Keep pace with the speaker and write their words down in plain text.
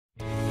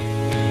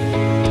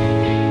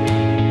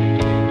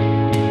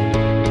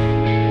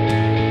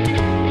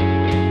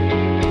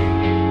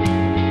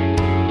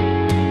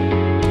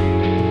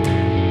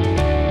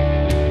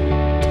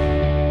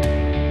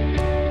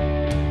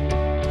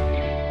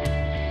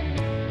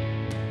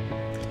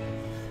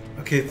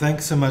Okay,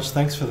 thanks so much.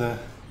 Thanks for the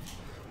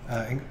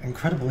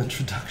incredible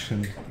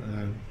introduction. I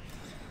don't know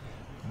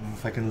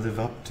if I can live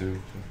up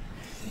to.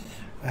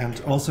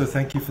 And also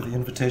thank you for the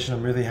invitation.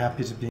 I'm really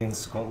happy to be in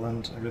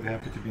Scotland. I'm really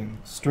happy to be in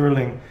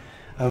Stirling.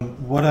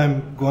 What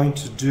I'm going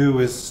to do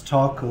is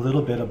talk a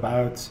little bit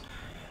about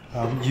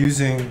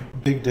using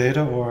big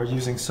data or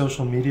using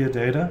social media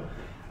data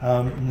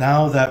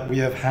now that we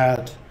have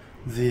had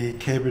the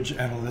Cambridge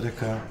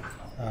Analytica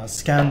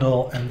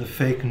scandal and the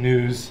fake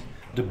news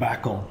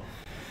debacle.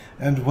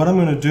 And what I'm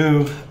going to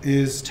do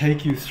is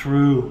take you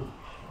through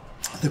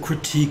the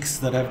critiques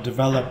that I've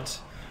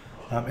developed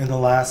in the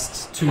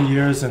last 2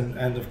 years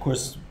and of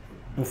course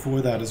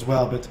before that as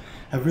well, but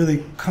have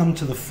really come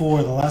to the fore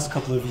in the last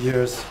couple of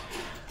years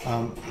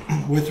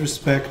with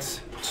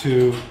respect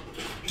to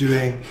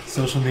doing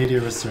social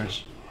media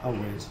research. I'll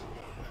wait.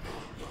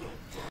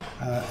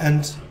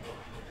 And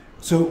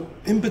so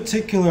in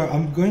particular,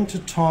 I'm going to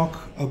talk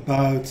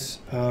about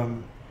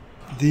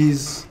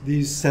these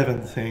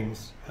 7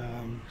 things.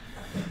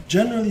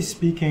 Generally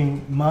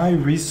speaking, my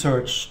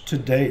research to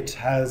date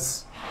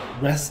has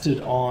rested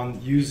on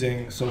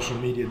using social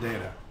media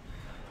data.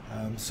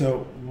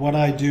 So what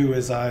I do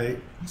is I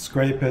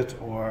scrape it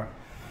or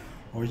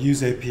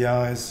use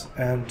APIs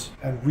and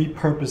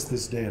repurpose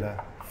this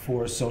data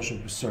for social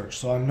research.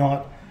 So I'm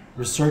not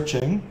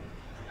researching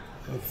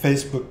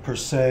Facebook per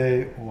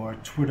se or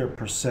Twitter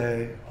per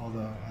se,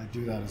 although I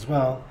do that as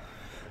well,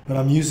 but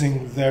I'm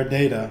using their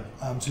data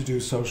to do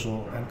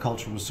social and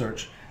cultural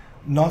research.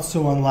 Not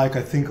so unlike,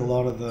 I think, a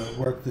lot of the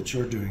work that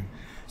you're doing.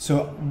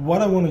 So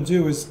what I want to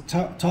do is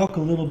talk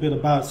a little bit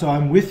about, so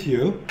I'm with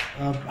you,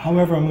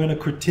 however I'm going to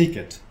critique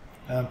it.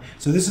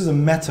 So this is a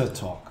meta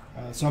talk.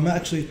 So I'm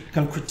actually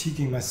kind of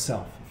critiquing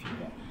myself, if you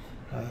will.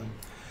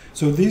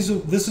 So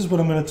this is what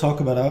I'm going to talk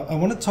about. I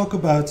want to talk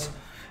about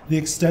the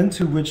extent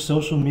to which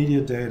social media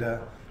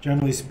data,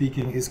 generally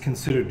speaking, is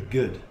considered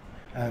good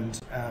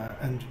and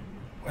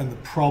the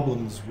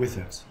problems with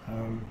it.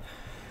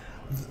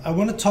 I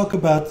want to talk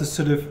about the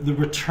sort of the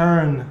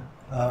return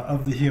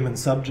of the human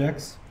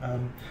subjects.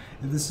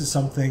 This is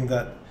something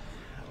that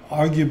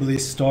arguably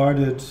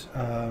started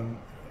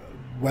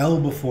well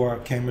before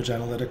Cambridge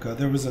Analytica.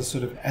 There was a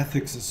sort of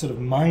ethics, a sort of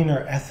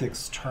minor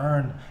ethics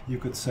turn, you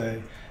could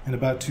say, in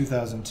about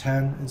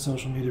 2010 in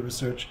social media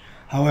research.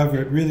 However,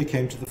 it really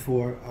came to the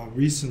fore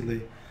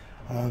recently.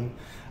 I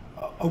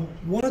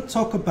want to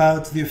talk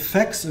about the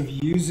effects of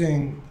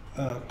using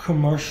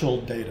commercial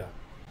data.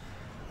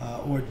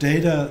 Or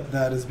data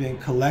that is being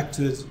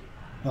collected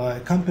by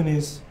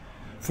companies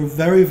for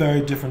very,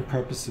 very different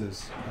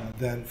purposes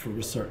than for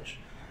research.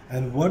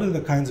 And what are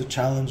the kinds of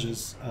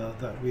challenges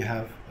that we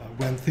have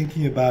when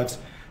thinking about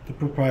the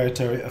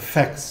proprietary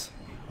effects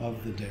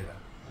of the data?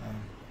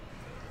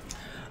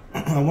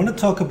 I want to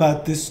talk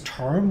about this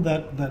term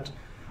that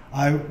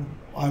I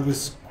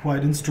was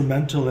quite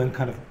instrumental in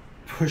kind of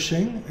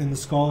pushing in the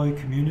scholarly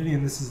community,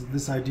 and this is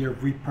this idea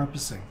of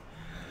repurposing.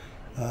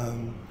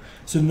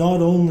 So not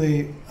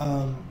only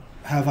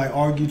have I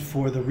argued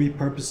for the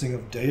repurposing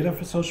of data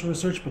for social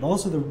research, but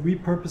also the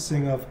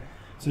repurposing of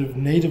sort of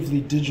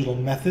natively digital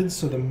methods,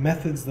 so the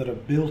methods that are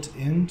built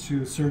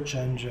into search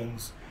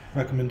engines,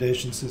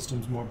 recommendation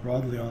systems more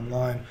broadly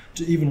online,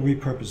 to even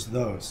repurpose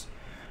those.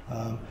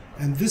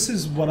 And this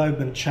is what I've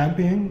been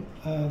championing,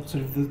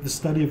 sort of the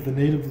study of the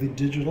natively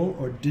digital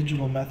or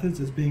digital methods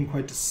as being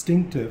quite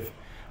distinctive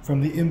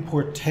from the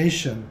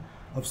importation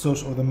of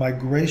social, or the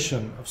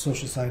migration of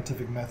social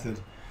scientific method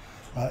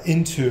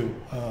into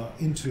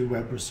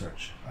web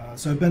research.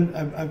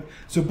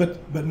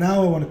 But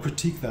now I want to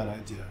critique that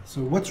idea.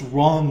 So what's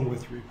wrong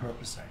with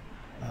repurposing,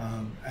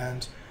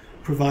 and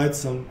provide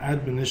some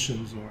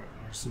admonitions or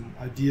some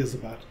ideas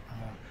about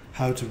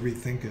how to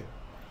rethink it.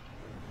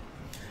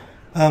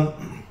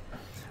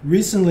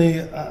 Recently,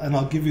 and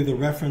I'll give you the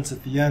reference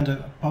at the end,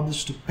 I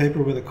published a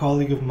paper with a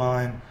colleague of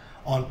mine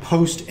on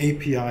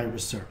post-API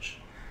research.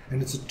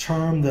 And it's a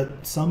term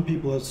that some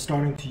people are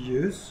starting to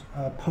use,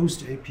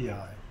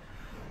 post-API,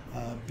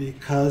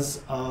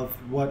 because of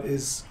what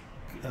is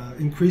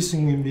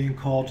increasingly being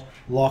called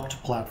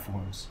locked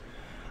platforms.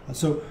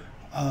 So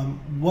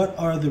what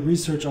are the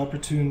research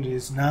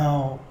opportunities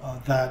now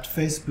that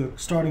Facebook,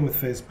 starting with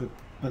Facebook,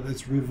 but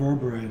it's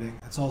reverberating,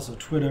 it's also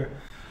Twitter,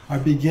 are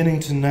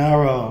beginning to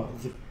narrow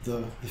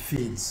the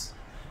feeds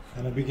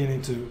and are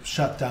beginning to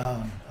shut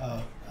down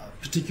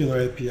particular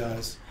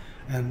APIs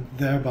and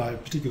thereby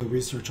particular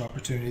research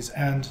opportunities,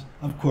 and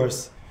of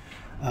course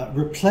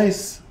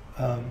replace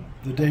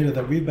the data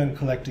that we've been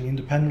collecting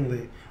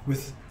independently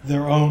with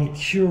their own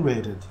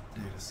curated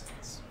data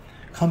sets,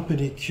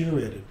 company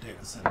curated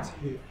data sets.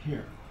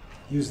 Here,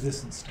 use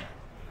this instead.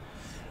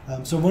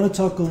 So I want to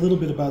talk a little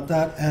bit about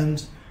that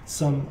and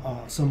some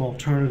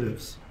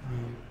alternatives.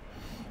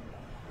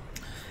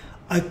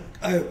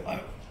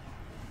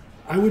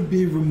 I would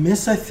be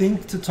remiss, I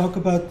think, to talk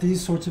about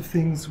these sorts of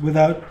things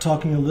without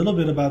talking a little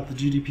bit about the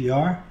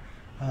GDPR.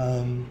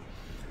 And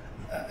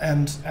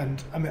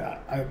I mean,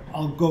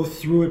 I'll go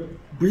through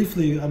it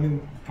briefly. I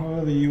mean,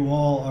 probably you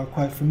all are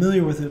quite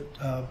familiar with it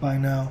by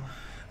now.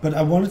 But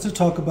I wanted to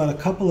talk about a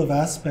couple of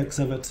aspects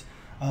of it.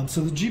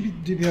 So the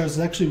GDPR is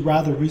actually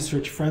rather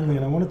research friendly,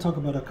 and I want to talk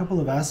about a couple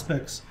of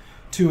aspects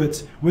to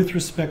it with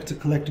respect to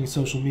collecting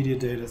social media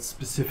data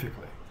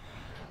specifically.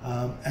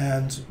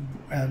 And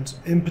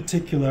in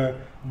particular,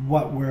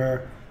 what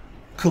we're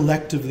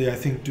collectively, I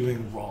think,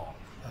 doing wrong,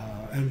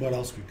 and what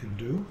else we can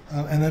do.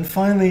 And then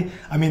finally,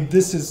 I mean,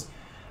 this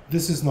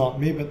is not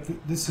me, but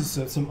this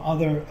is some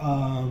other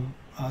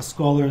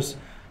scholars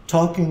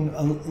talking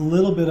a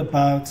little bit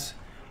about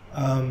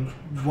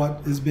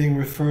what is being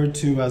referred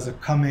to as a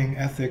coming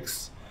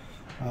ethics,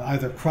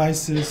 either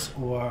crisis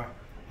or,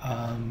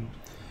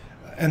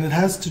 and it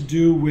has to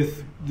do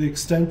with the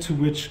extent to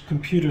which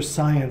computer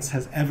science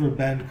has ever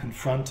been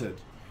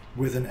confronted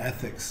with an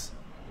ethics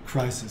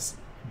crisis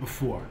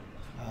before,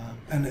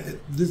 and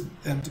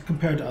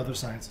compared to other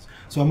sciences.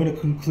 So I'm going to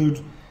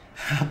conclude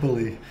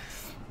happily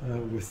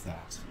with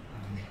that.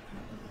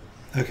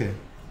 Okay,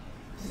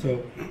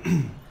 so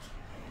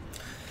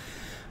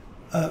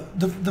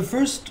the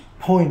first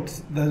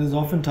point that is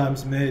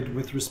oftentimes made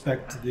with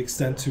respect to the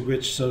extent to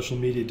which social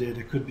media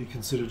data could be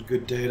considered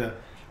good data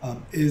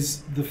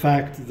is the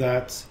fact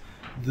that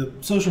the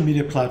social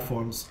media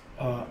platforms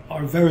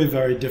are very,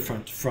 very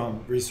different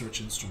from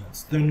research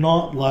instruments. They're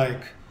not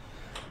like,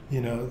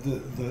 you know,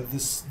 the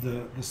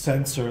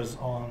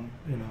sensors on,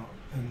 you know,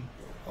 in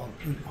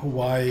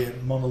Hawaii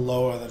and Mauna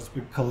Loa that's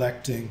been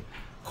collecting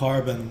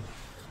carbon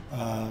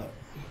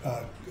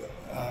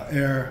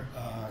air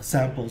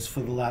samples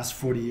for the last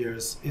 40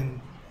 years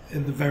in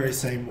the very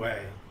same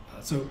way.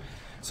 So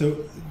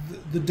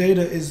the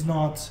data is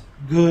not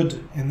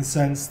good in the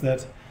sense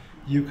that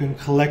you can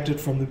collect it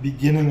from the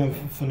beginning of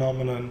a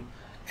phenomenon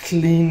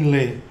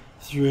cleanly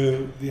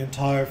through the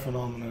entire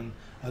phenomenon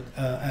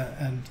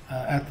and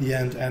at the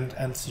end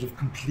and sort of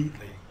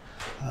completely.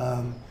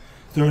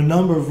 There are a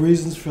number of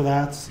reasons for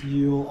that.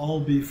 You'll all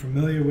be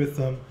familiar with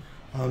them.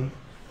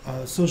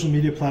 Social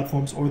media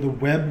platforms, or the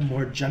web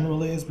more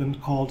generally, has been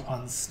called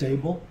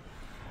unstable.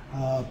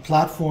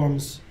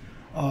 Platforms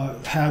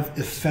have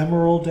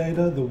ephemeral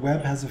data. The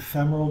web has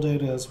ephemeral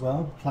data as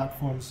well.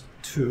 Platforms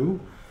too.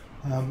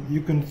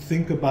 You can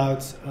think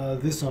about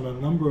this on a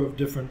number of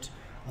different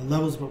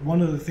levels, but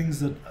one of the things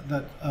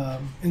that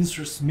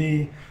interests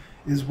me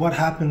is what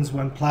happens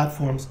when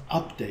platforms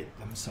update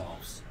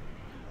themselves.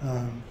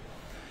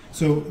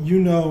 So you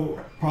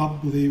know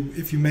probably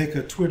if you make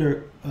a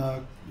Twitter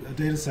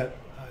data set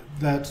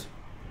that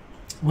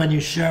when you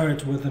share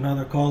it with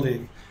another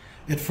colleague,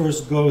 it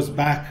first goes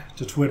back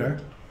to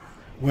Twitter,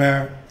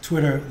 where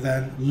Twitter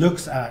then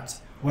looks at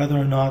whether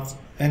or not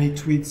any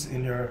tweets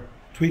in your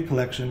tweet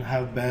collection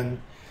have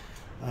been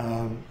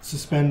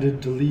suspended,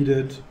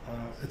 deleted,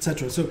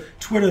 etc. So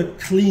Twitter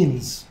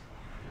cleans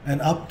and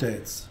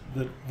updates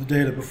the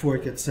data before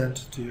it gets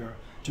sent to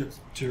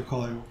your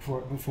colleague,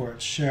 before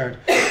it's shared.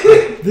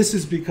 This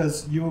is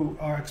because you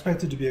are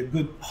expected to be a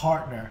good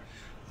partner,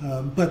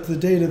 but the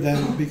data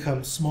then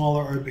becomes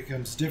smaller or it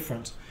becomes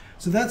different.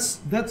 So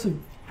that's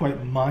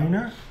quite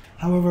minor.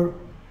 However,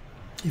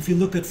 if you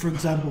look at, for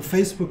example,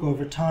 Facebook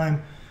over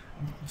time,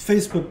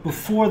 Facebook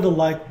before the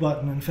like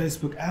button and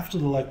Facebook after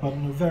the like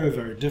button are very,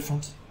 very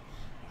different,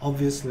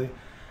 obviously.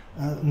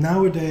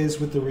 Nowadays,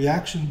 with the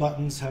reaction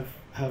buttons have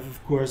of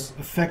course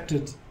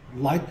affected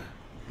like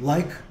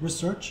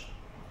research,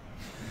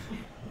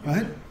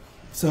 right?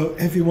 So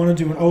if you want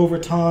to do an over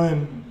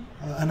time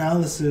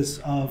analysis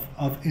of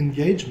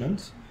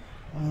engagement,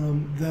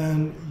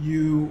 then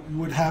you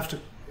would have to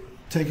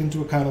take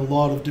into account a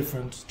lot of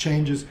different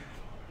changes.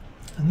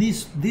 And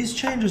these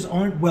changes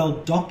aren't well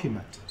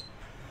documented.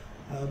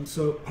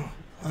 So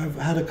I've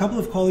had a couple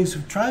of colleagues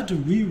who've tried to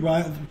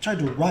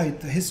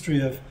write the history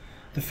of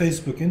the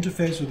Facebook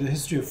interface or the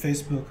history of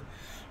Facebook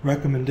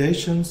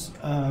recommendations,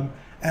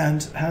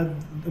 and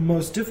had the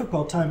most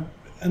difficult time.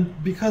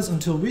 And because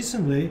until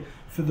recently,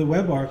 for the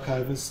web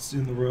archivists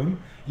in the room,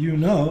 you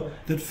know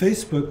that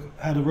Facebook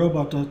had a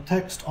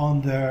robot.txt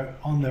on their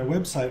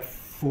website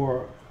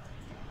for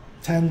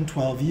 10,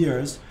 12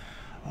 years,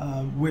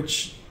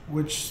 which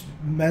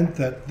meant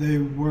that they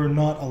were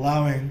not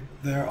allowing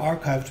their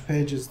archived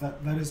pages, that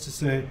is to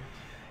say,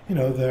 you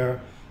know,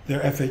 their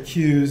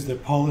FAQs, their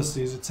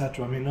policies,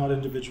 etc. I mean, not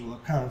individual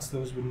accounts;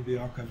 those wouldn't be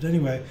archived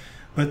anyway.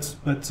 But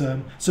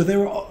so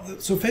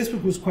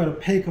Facebook was quite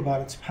opaque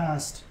about its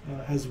past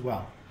as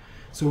well.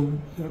 So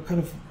kind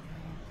of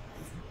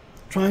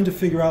trying to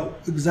figure out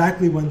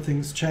exactly when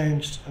things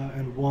changed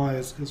and why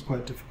is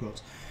quite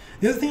difficult.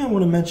 The other thing I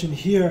want to mention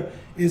here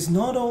is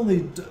not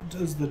only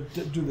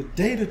do the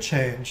data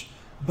change,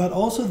 but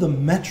also the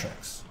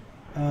metrics.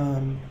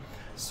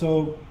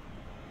 So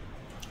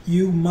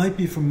you might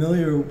be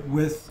familiar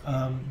with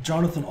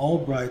Jonathan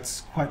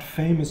Albright's quite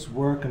famous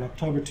work in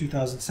October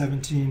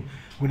 2017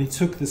 when he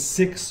took the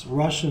 6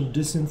 Russian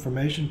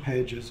disinformation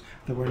pages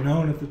that were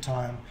known at the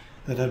time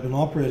that had been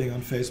operating on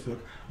Facebook,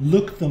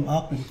 looked them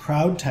up in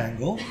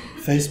CrowdTangle,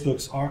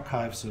 Facebook's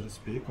archive, so to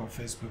speak, or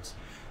Facebook's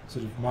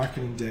sort of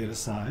marketing data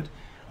side,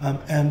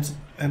 and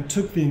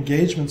took the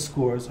engagement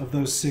scores of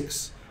those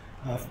 6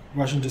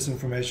 Russian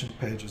disinformation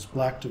pages,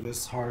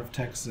 Blacktivists, Heart of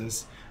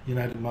Texas,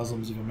 United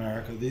Muslims of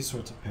America, these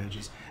sorts of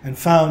pages, and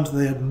found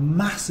they had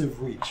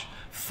massive reach,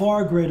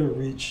 far greater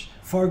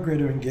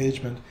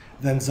engagement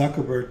than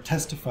Zuckerberg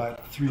testified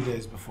 3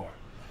 days before.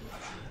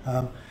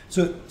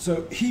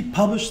 So he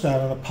published that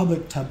on a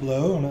public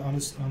tableau, on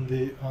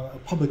a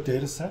public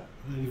data set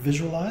that he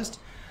visualized.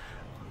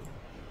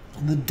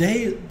 The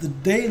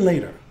day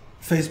later,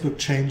 Facebook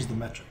changed the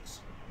metrics.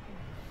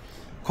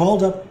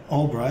 Called up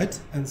Albright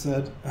and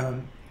said,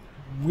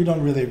 we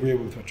don't really agree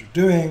with what you're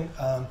doing.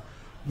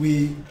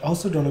 We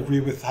also don't agree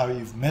with how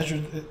you've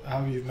measured it,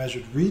 how you've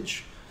measured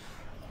reach.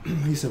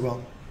 He said,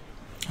 well,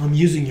 I'm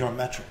using your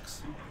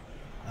metrics.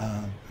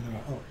 And they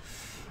went, oh.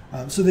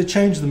 So they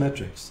changed the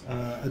metrics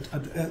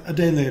a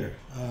day later.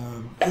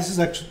 This is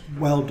actually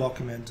well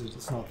documented.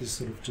 It's not this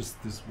sort of just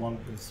this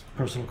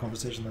personal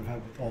conversation that I've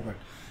had with Albright.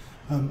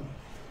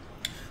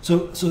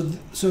 So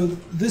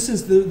this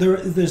is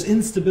there's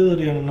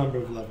instability on a number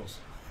of levels.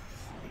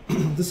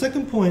 The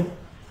second point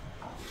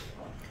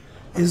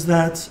is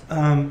that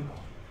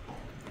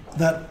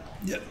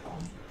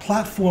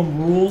platform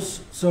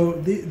rules. So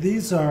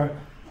these are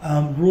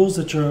rules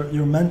that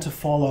you're meant to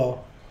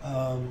follow.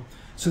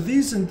 So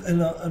these,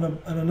 in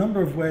a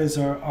number of ways,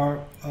 are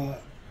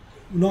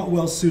not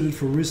well suited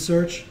for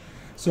research.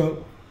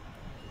 So,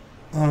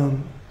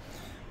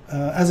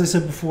 as I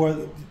said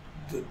before,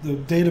 the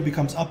data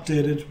becomes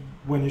updated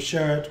when you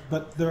share it,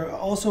 but there are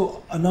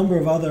also a number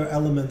of other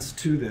elements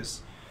to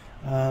this.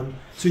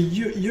 So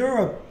you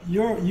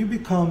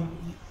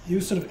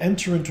sort of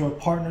enter into a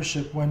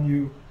partnership when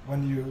you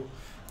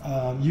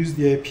use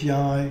the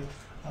API.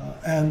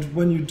 And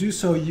when you do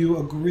so, you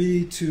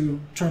agree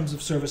to terms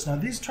of service. Now,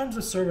 these terms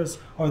of service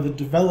are the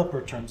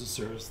developer terms of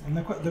service, and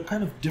they're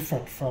kind of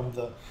different from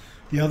the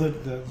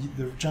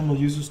general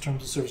users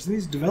terms of service. And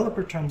these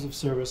developer terms of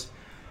service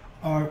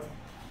are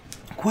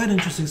quite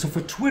interesting. So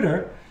for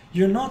Twitter,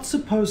 you're not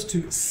supposed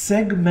to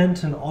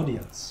segment an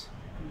audience.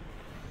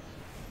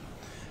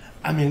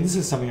 I mean, this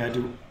is something I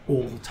do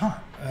all the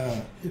time.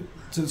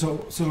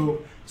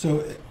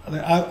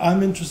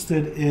 I'm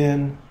interested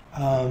in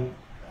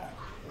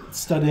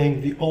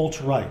studying the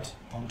alt-right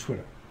on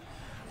Twitter.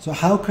 So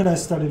how can I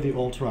study the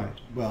alt-right?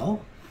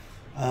 Well,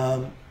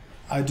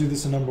 I do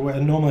this a number of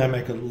ways. Normally I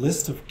make a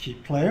list of key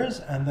players,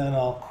 and then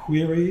I'll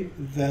query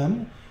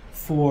them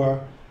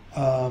for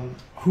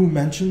who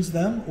mentions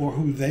them or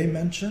who they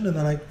mention, and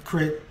then I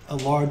create a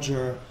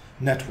larger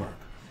network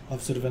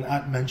of sort of an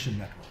at-mention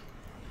network.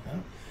 Okay?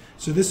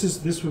 So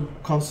this would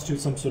constitute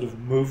some sort of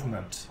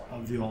movement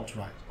of the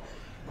alt-right.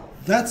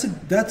 And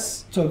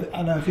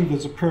I think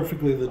that's a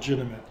perfectly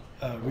legitimate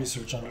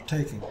research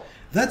undertaking.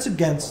 That's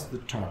against the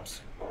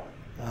terms.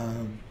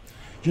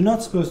 You're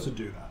not supposed to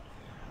do that.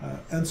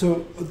 And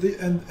so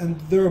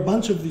there are a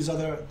bunch of these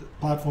other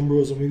platform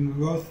rules, and we can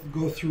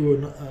go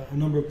through a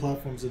number of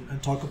platforms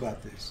and talk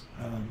about these.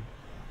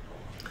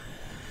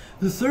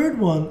 The third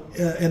one,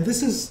 and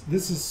this is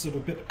sort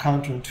of a bit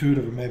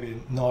counterintuitive, or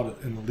maybe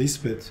not in the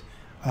least bit,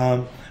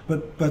 so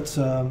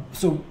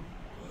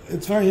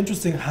it's very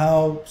interesting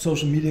how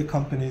social media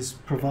companies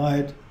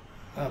provide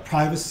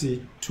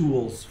privacy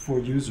tools for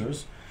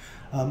users.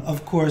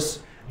 Of course,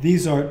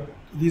 this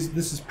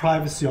is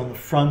privacy on the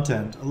front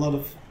end. A lot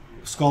of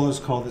scholars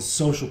call this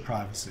social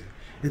privacy.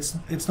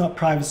 It's not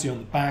privacy on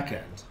the back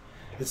end.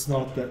 It's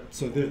not that.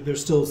 So they're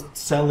still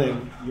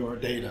selling your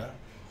data,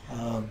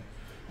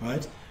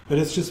 right? But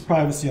it's just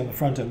privacy on the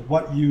front end.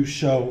 What you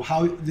show,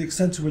 how the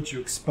extent to which you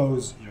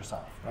expose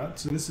yourself, right?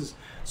 So this is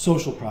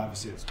social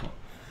privacy, it's called.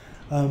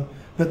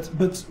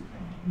 But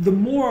the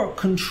more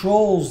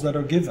controls that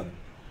are given,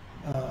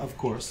 of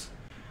course,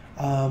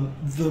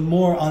 the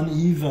more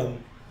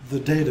uneven the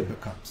data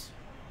becomes.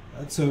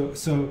 Right?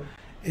 So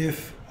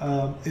if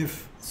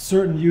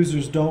certain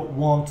users don't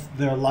want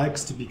their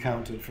likes to be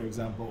counted, for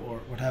example, or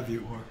what have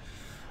you, or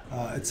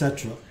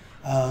etc.,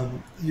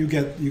 you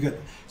get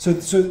so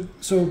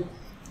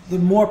the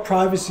more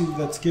privacy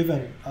that's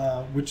given,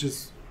 which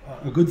is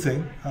a good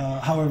thing,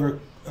 however,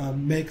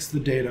 makes the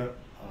data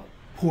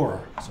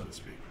poorer, so to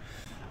speak.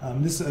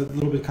 This is a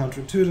little bit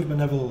counterintuitive, but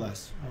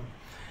nevertheless.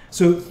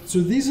 So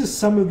these are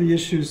some of the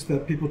issues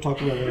that people talk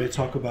about when they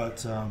talk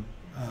about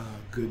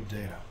good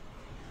data.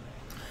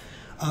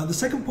 The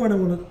second point I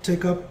want to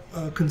take up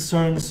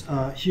concerns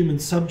human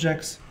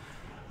subjects.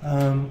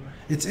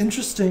 It's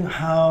interesting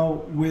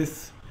how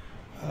with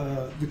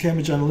the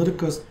Cambridge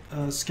Analytica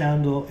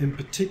scandal in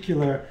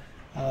particular,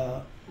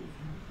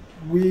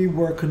 we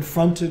were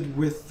confronted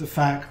with the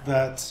fact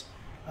that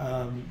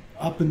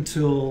up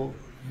until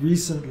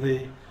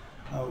recently,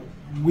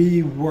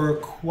 we were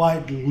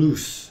quite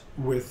loose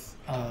with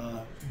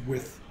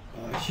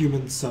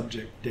human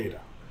subject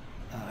data,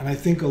 and I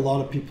think a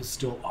lot of people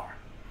still are.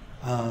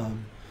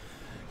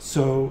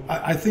 So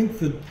I think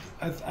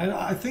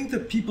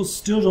that people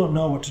still don't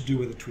know what to do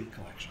with a tweet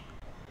collection.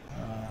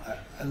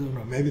 I don't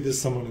know. Maybe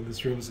there's someone in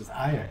this room who says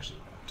I actually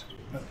know what to do.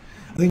 But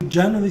I think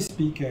generally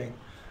speaking,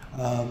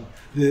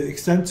 the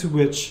extent to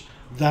which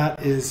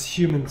that is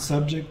human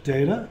subject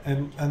data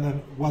and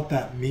then what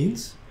that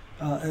means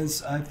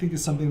I think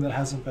is something that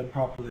hasn't been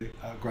properly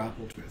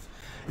grappled with.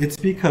 It's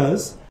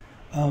because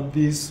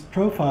these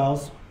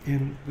profiles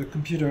in the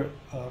computer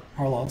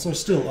parlance are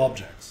still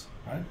objects,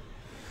 right?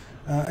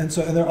 And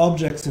they're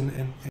objects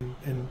in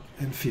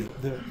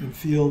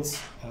fields,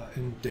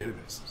 in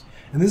databases,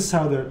 and this is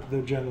how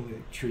they're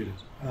generally treated.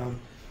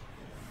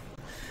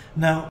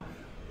 Now,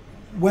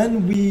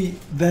 when we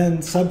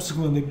then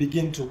subsequently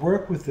begin to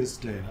work with this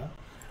data,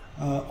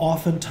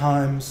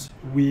 oftentimes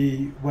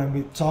when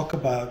we talk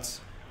about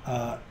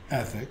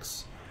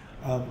ethics,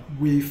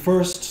 we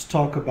first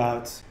talk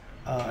about,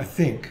 I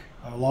think,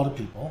 a lot of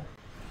people,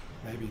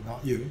 maybe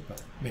not you,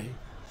 but me,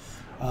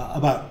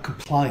 about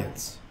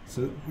compliance.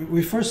 So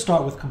we first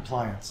start with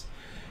compliance,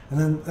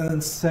 and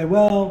then say,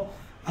 well,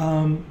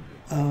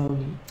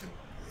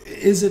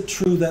 is it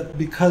true that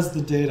because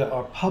the data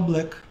are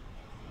public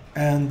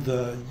and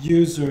the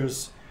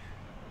users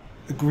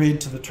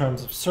agreed to the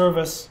terms of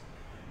service,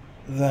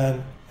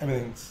 then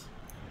anything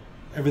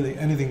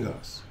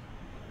goes?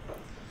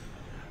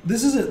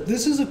 This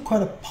is a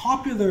quite a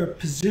popular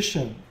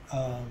position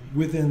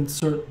within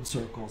certain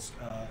circles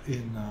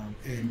in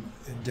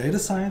data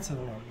science. I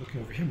don't know. I'm looking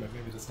over here, but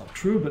maybe that's not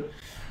true. But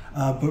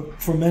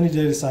for many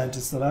data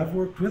scientists that I've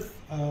worked with,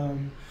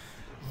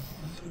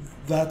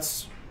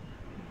 that's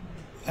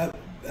at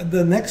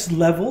the next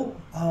level.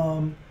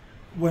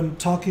 When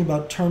talking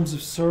about terms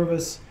of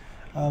service,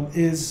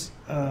 is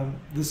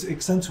this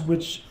extent to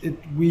which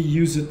we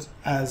use it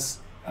as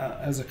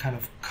a kind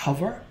of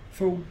cover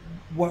for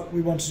what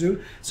we want to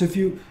do. So if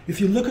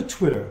you look at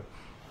Twitter,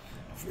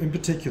 in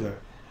particular,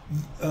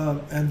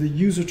 and the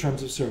user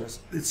terms of service,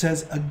 it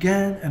says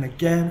again and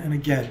again and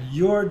again,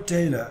 your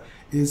data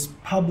is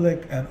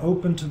public and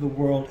open to the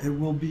world. It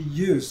will be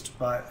used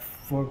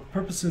for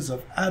purposes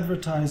of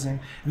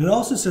advertising, and it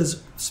also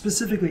says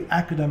specifically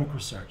academic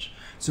research.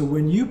 So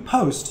when you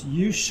post,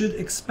 you should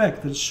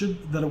expect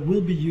that it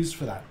will be used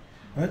for that,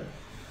 right?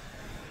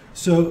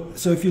 So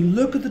if you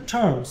look at the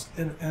terms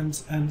and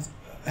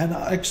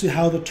actually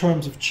how the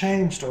terms have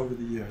changed over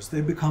the years,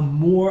 they become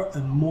more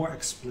and more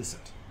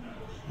explicit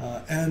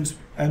and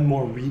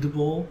more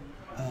readable,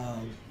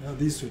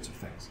 these sorts of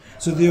things.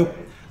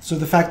 So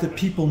the fact that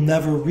people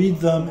never read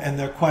them and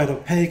they're quite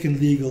opaque and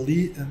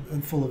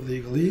and full of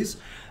legalese,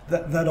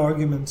 that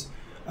argument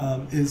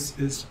is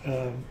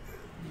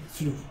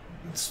sort of,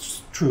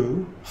 it's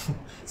true,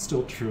 it's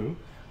still true,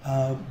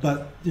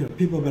 but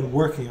people have been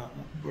working on,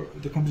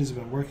 the companies have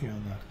been working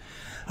on that.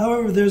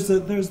 However, there's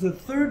the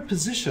third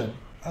position,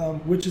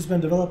 which has been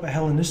developed by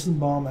Helen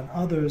Nissenbaum and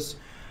others,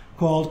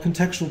 called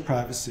contextual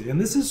privacy, and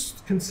this is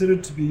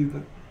considered to be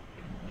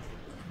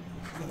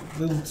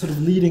the sort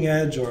of leading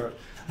edge, or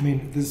I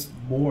mean, there's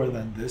more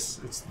than this.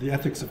 It's the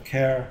ethics of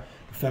care,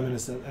 the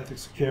feminist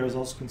ethics of care is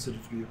also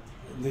considered to be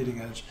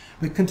leading edge.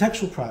 But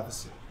contextual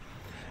privacy.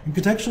 And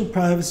contextual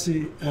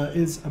privacy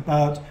is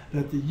about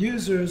that the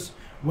users,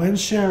 when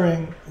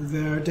sharing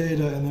their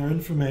data and their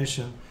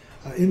information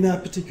in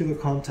that particular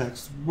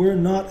context, we're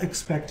not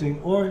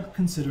expecting or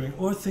considering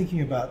or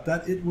thinking about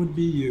that it would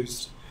be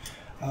used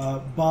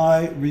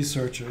by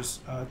researchers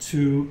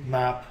to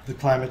map the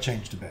climate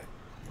change debate,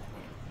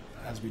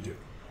 as we do.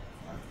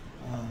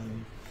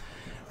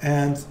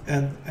 And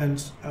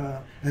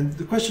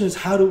the question is,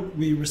 how do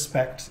we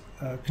respect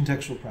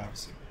contextual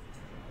privacy?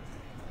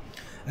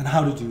 And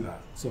how to do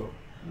that. So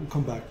we'll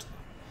come back to that.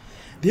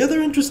 The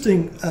other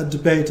interesting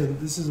debate, and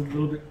this is a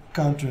little bit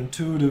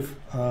counterintuitive,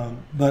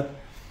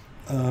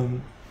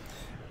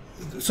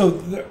 so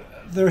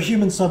they're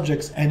human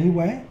subjects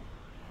anyway,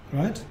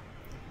 right?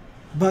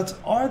 But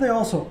are they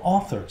also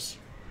authors?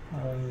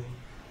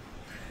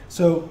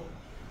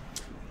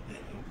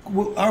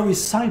 Are we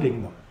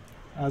citing them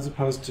as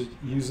opposed to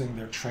using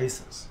their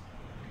traces?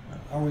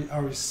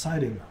 Are we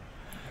citing them?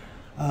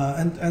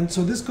 And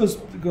so this goes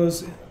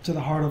to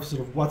the heart of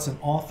sort of what's an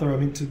author. I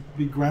mean, to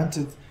be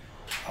granted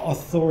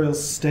authorial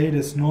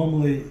status,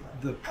 normally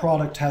the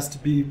product has to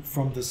be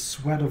from the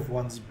sweat of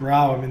one's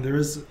brow. I mean, there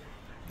is,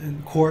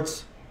 in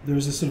courts,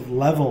 there's a sort of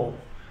level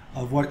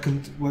of what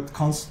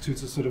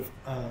constitutes a sort of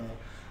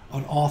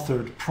an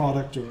authored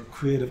product or a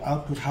creative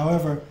output.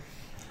 However,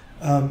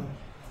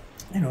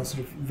 sort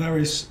of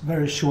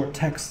very short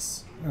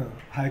texts,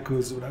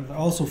 haikus or whatever,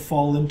 also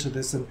fall into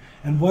this.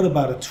 And what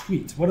about a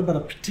tweet? What about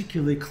a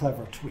particularly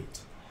clever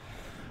tweet?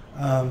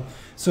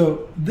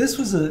 So this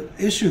was an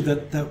issue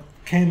that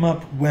came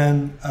up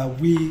when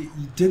we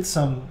did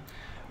some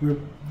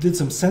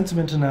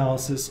sentiment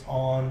analysis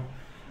on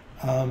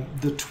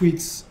the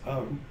tweets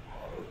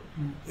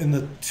in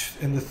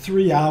the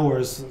 3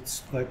 hours.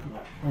 It's like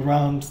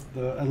around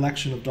the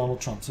election of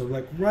Donald Trump. So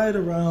like right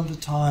around the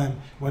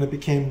time when it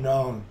became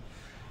known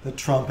that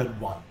Trump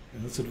had won.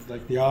 And it's sort of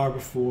like the hour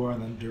before,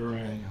 and then during,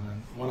 and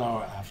then 1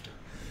 hour after.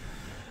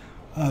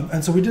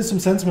 And so we did some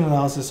sentiment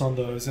analysis on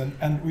those,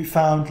 and we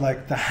found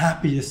like the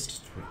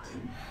happiest tweet,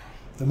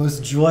 the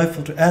most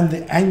joyful tweet, and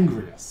the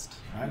angriest.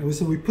 Right?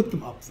 And we put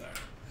them up there.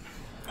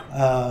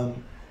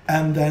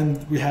 And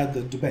then we had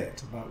the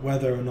debate about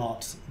whether or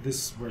not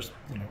this we're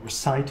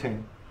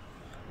citing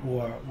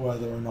or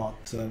whether or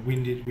not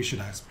we should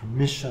ask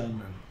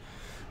permission and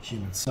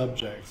human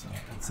subjects,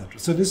 etc.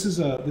 So this is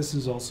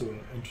also an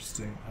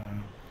interesting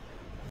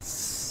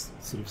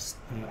sort of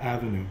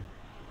avenue.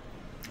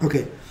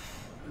 Okay.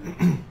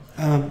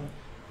 A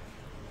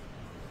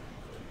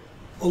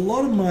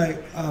lot of my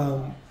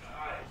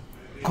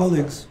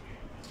colleagues,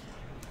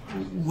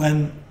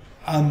 when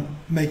I'm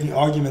making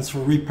arguments for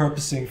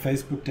repurposing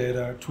Facebook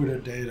data, Twitter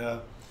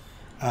data,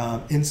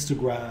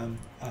 Instagram,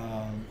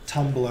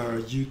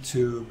 Tumblr,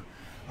 YouTube,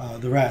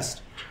 the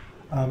rest,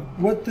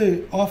 what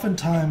they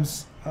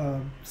oftentimes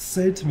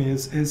say to me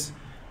is,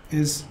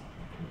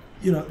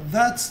 you know,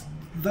 that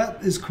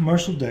is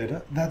commercial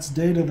data. That's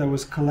data that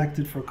was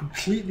collected for a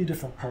completely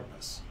different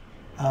purpose,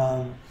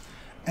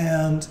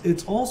 and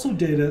it's also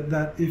data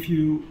that, if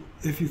you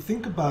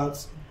think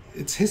about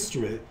its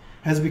history,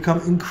 has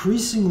become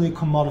increasingly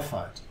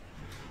commodified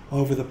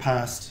over the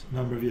past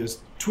number of years.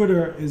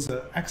 Twitter is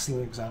an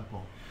excellent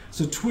example.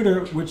 So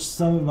Twitter, which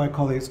some of my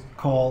colleagues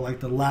call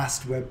like the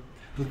last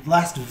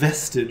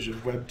vestige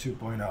of Web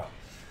 2.0.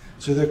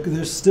 So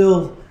they're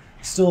still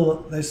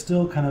they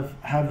still kind of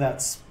have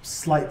that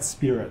slight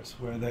spirit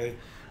where they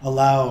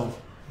allow,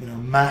 you know,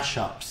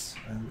 mashups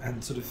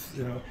and sort of,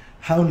 you know,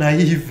 how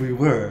naive we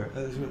were,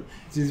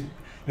 you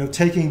know,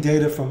 taking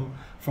data from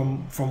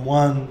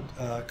one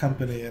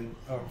company and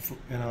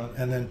you know,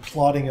 and then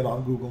plotting it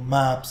on Google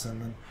Maps,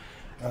 and then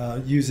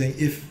using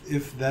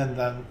if then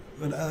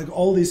like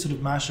all these sort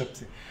of mashup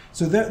things.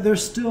 So they're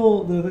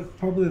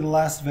probably the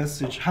last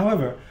vestige.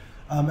 However,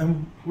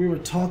 and we were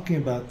talking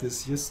about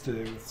this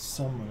yesterday with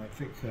someone, I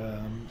think,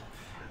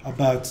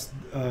 about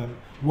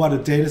what a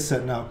data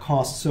set now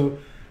costs. So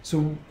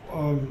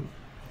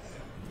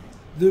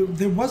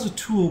there was a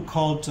tool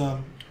called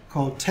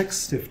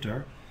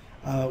TextStifter,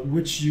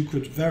 which you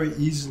could very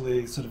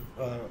easily sort of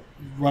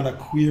run a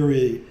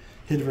query,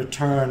 hit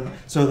return,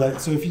 so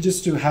if you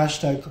just do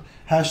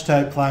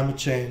hashtag climate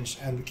change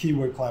and the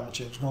keyword climate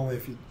change, normally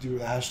if you do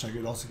the hashtag,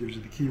 it also gives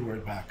you the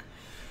keyword back.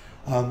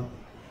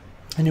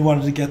 And you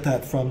wanted to get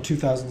that from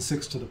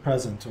 2006 to the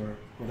present, or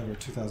whatever,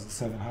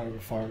 2007, however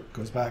far it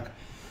goes back.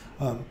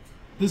 I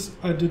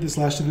did this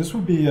last year. This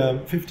would be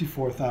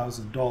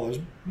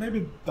 $54,000.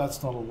 Maybe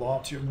that's not a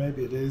lot to you.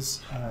 Maybe it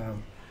is.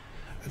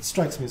 It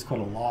strikes me as quite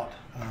a lot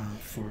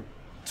for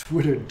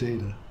Twitter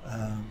data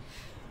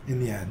in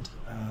the end.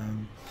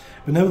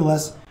 But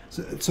nevertheless,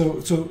 so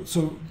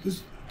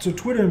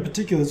Twitter in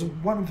particular is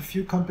one of the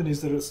few companies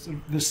that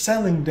they're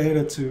selling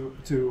data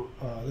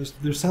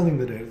they're selling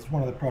the data. It's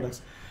one of the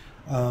products,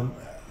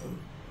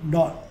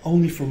 not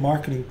only for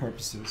marketing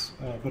purposes,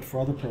 but for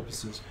other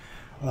purposes.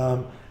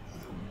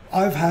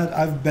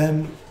 I've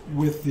been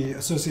with the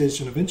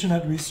Association of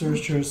Internet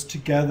Researchers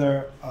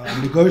together,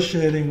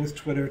 negotiating with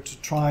Twitter to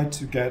try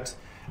to get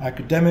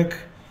academic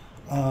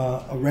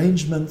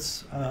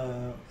arrangements.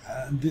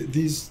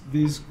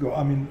 These go,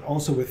 I mean,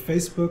 also with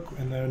Facebook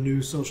and their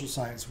new Social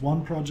Science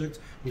 1 project,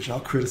 which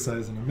I'll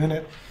criticize in a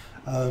minute,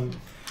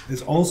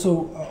 is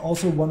also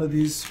one of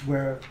these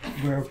where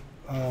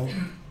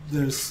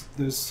there's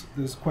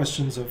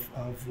questions of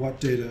what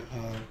data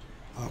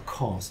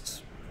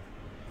costs.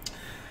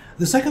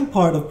 The second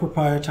part of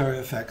proprietary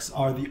effects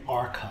are the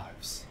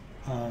archives.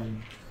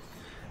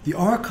 The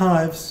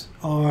archives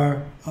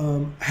are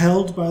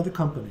held by the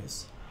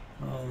companies,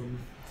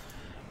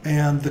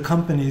 and the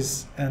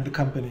companies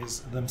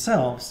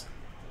themselves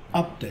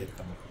update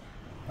them.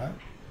 Right?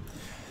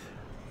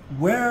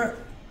 Where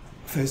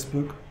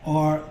Facebook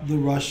are the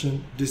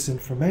Russian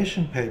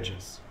disinformation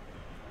pages?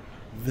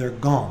 They're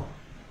gone.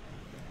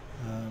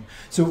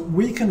 So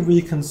we can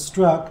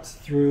reconstruct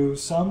through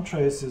some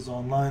traces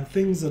online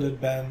things that had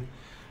been,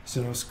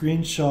 you know,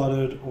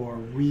 screenshotted or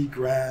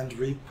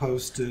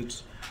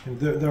reposted.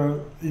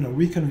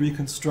 We can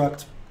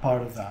reconstruct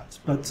part of that,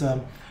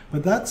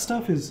 but that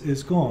stuff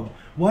is gone.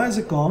 Why is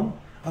it gone?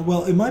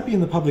 Well, it might be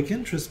in the public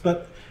interest,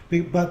 but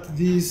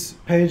these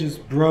pages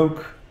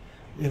broke,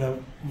 you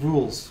know,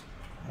 rules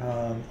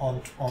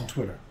on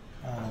Twitter,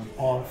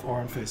 or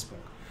on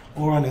Facebook,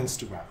 or on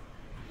Instagram.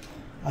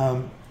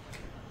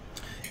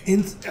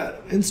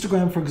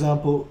 Instagram, for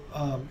example,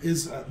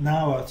 is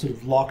now a sort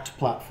of locked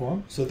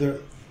platform. So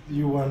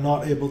you are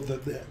not able to,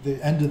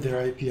 they ended their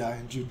API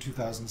in June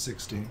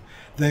 2016.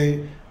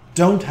 They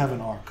don't have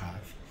an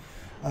archive.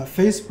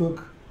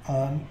 Facebook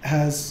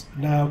has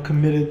now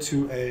committed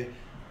to a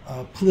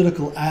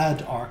political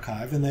ad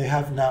archive, and they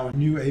have now a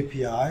new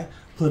API,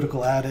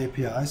 political ad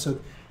API. So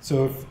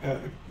if,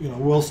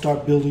 we'll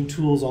start building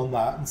tools on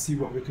that and see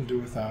what we can do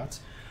with that.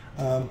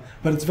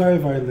 But it's very,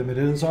 very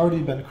limited. It's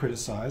already been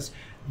criticized.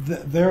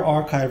 Their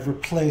archive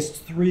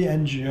replaced 3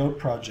 NGO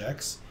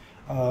projects,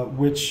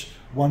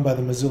 one by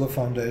the Mozilla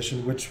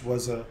Foundation, which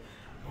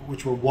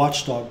were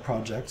watchdog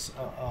projects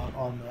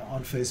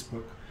on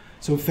Facebook.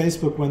 So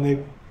Facebook,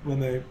 when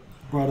they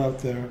brought out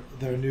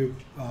their new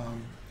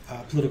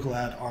political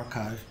ad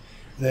archive,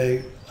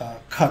 they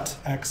cut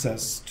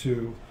access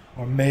to,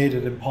 or made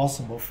it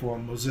impossible for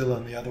Mozilla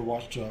and the other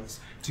watchdogs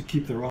to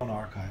keep their own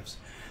archives.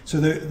 So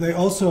they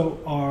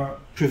also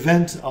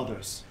prevent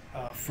others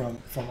from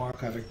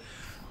archiving.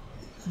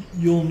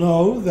 You'll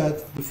know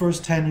that the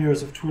first 10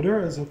 years of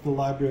Twitter is at the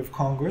Library of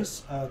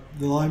Congress.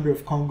 The Library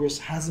of Congress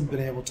hasn't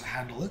been able to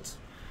handle it.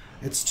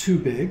 It's too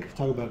big.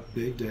 Talk about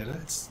big data.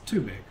 It's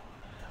too big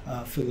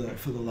for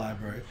the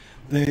library.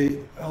 They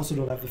also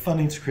don't have the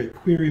funding to create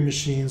query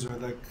machines or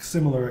the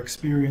similar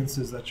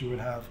experiences that you would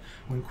have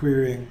when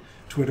querying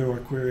Twitter or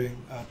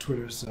querying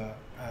Twitter's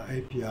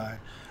API.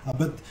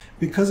 But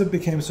because it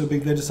became so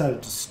big, they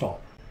decided to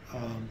stop.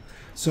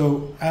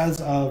 So as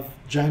of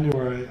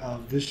January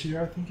of this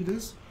year, I think it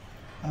is,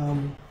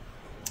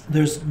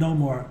 there's no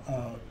more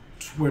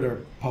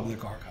Twitter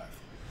public archive.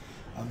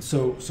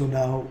 So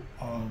now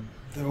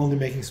they're only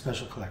making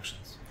special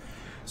collections.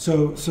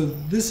 So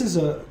this is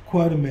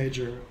quite a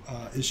major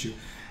issue.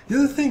 The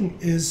other thing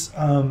is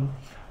on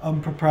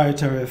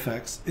proprietary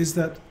effects is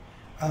that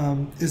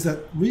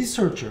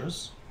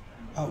researchers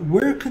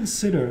were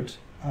considered.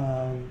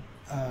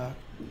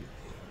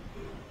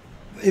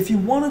 If you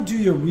want to do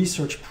your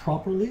research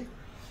properly,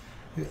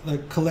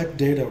 like collect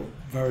data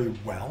very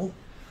well,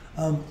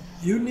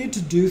 you need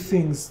to do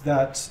things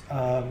that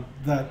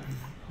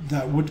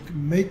would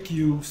make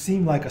you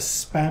seem like a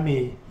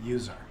spammy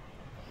user.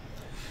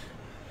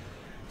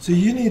 So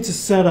you need to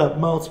set up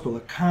multiple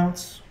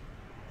accounts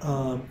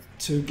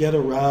to get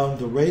around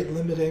the rate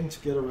limiting, to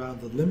get around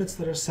the limits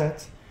that are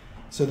set,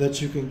 so that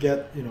you can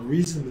get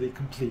reasonably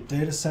complete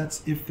data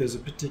sets if there's a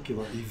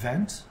particular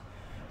event.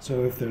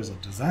 So if there's a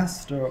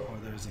disaster, or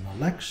there's an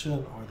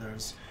election, or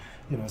there's,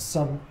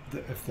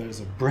 if there's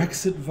a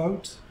Brexit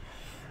vote,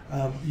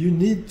 you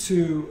need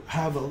to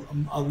have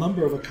a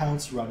number of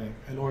accounts running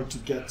in order to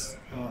get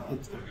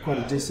quite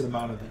a decent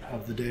amount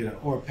of the data,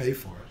 or pay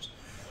for it.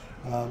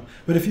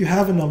 But if you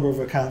have a number of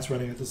accounts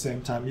running at the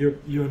same time, you're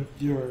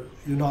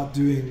not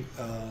doing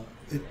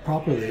it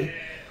properly,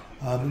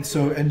 and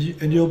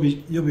you'll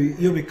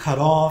be cut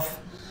off.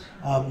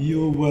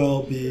 You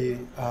will be.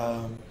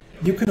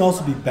 You can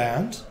also be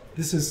banned.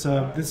 This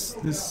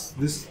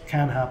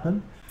can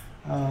happen.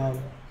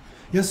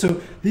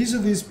 So these are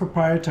these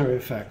proprietary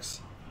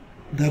effects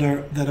that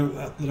are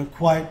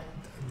quite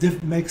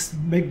make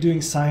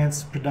doing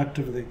science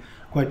productively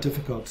quite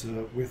difficult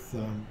with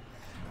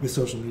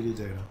social media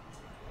data.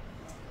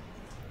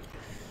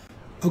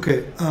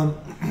 Okay,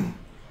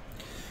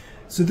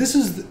 so this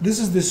is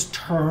this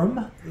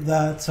term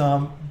that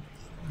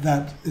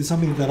is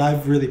something that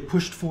I've really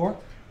pushed for.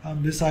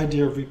 This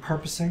idea of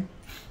repurposing.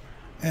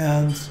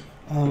 And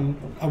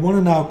I want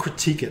to now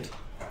critique it.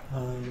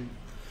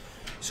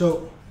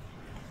 So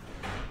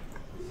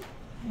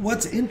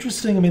what's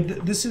interesting,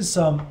 this is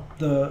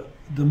the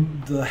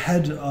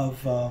head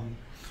of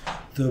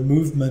the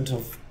movement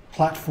of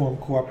platform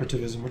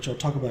cooperativism, which I'll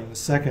talk about in a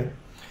second,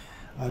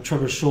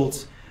 Trevor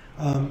Schultz.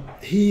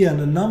 He and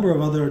a number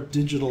of other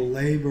digital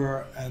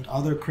labor and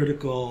other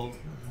critical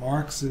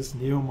Marxist,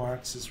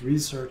 neo-Marxist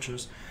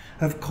researchers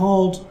have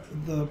called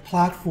the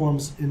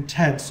platform's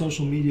intent,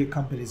 social media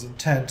companies'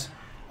 intent,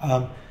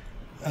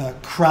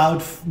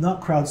 crowd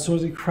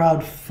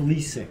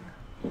fleecing.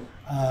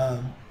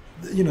 Of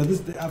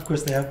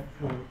course, they have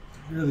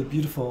really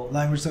beautiful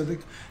language. So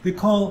they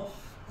call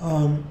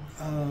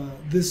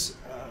this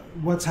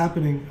what's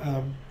happening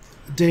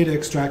data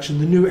extraction,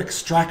 the new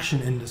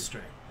extraction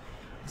industry,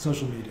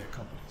 social media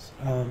companies.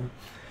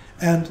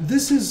 And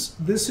this is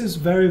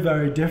very,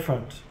 very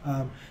different.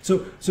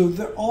 So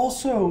they're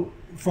also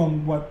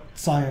from what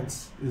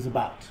science is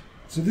about.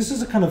 So this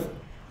is it's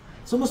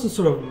almost a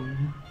sort of,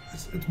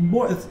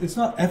 it's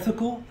not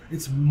ethical,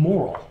 it's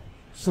moral,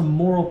 some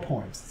moral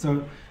points.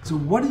 So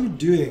what are you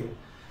doing,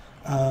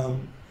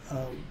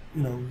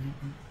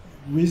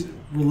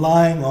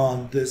 relying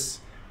on this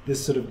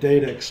sort of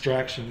data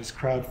extraction, this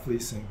crowd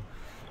fleecing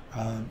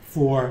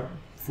for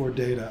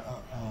data.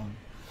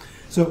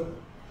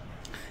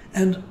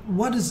 And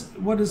what is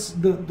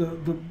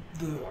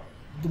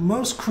the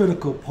most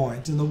critical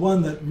point, and the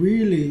one that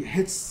really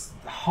hits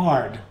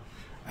hard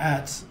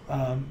at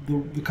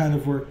the kind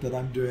of work that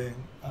I'm doing,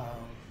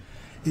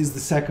 is the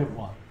second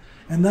one,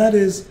 and that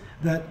is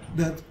that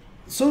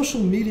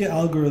social media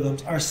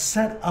algorithms are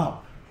set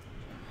up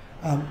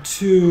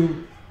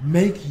to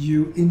make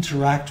you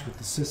interact with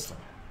the system.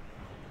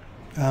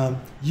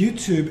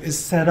 YouTube is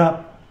set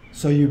up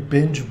so you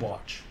binge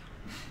watch.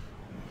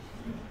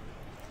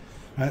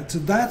 Right? So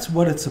that's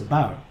what it's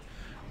about.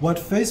 What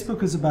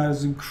Facebook is about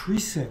is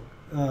increasing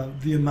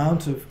the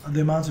amount of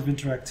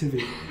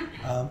interactivity.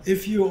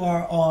 If you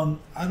are on,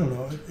 I don't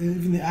know,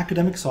 even the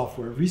academic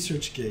software,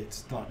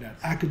 ResearchGate.net,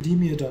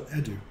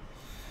 academia.edu,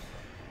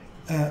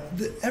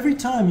 every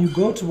time you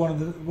go to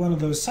one of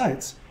those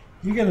sites,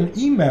 you get an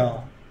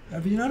email.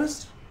 Have you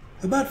noticed?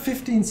 About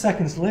 15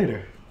 seconds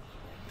later,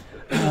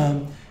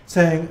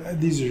 saying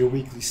these are your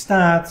weekly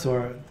stats,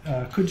 or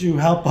could you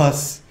help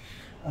us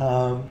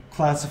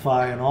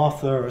classify an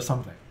author or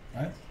something,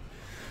 right?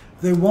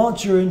 They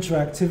want your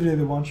interactivity,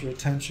 they want your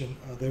attention,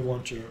 they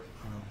want your...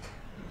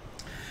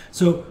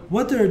 So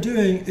what they're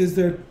doing is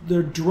they're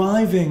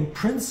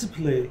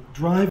principally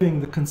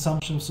driving the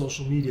consumption of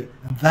social media,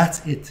 and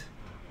that's it.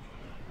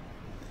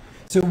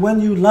 So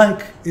when you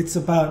like, it's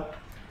about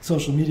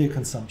social media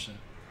consumption.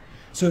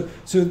 So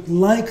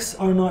likes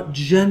are not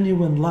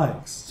genuine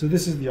likes. So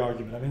this is the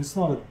argument. I mean, it's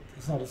not a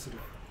sort of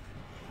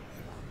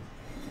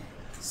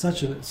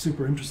such a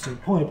super interesting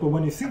point. But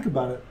when you think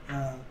about it,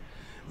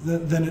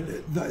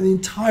 then the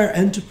entire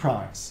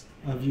enterprise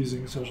of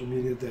using social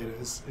media data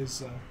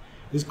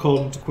is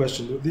called into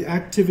question. The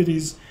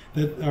activities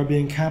that are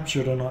being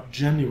captured are not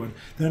genuine.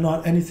 They're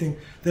not anything.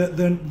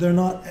 They're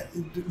not.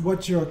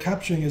 What you're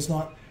capturing is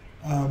not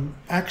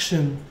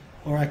action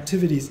or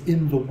activities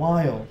in the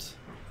wild.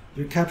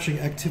 You're capturing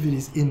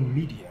activities in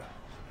media.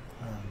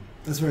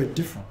 That's very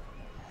different.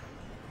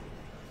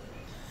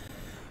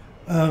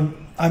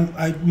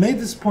 I made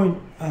this point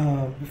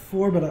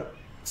before, but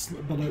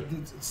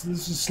this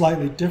is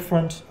slightly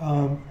different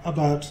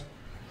about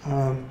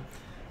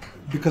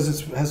because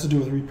it has to do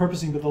with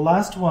repurposing. But the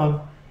last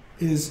one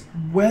is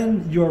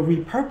when you're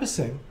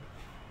repurposing,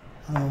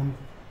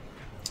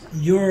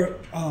 you're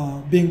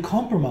being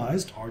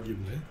compromised,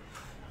 arguably,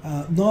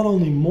 not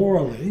only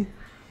morally,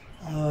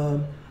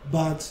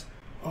 but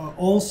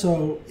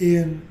also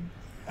in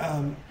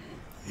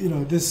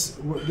this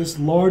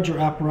larger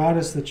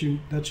apparatus that you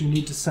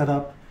need to set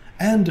up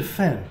and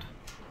defend.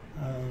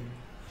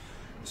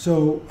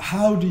 So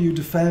how do you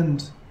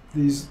defend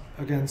these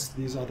against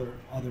these other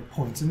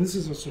points? And this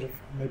is a sort of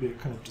maybe a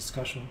kind of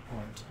discussion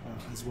point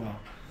as well.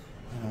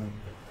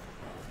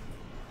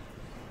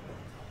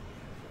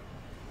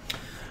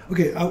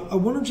 Okay, I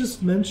want to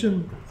just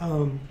mention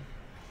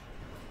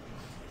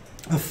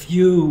a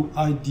few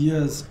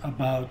ideas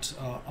about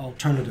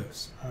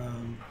alternatives.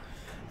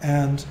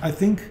 And I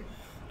think,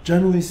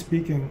 generally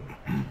speaking,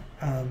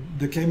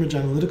 the Cambridge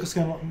Analytica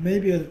scandal,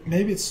 maybe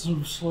it's sort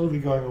of slowly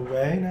going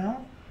away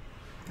now,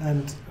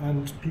 and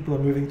people are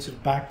moving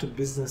back to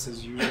business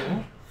as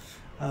usual.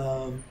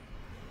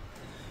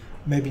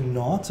 Maybe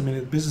not. I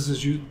mean, business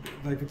as usual,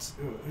 like it's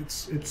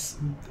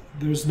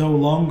there's no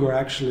longer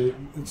actually.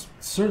 It's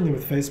certainly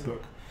with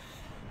Facebook.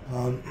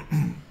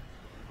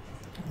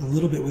 A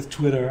little bit with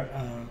Twitter,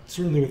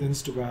 certainly with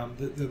Instagram.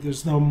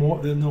 There's no more.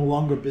 They're no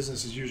longer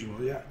business as usual.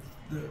 Yeah,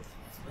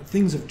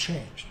 things have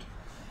changed,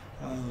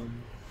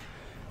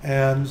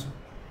 and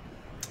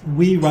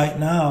we right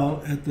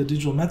now at the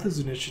Digital Methods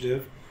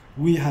Initiative,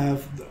 we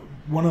have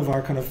one of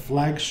our kind of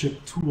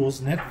flagship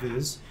tools,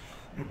 NetViz,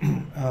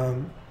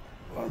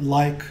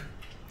 like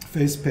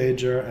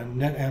FacePager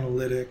and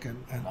NetAnalytic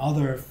and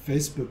other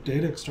Facebook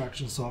data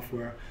extraction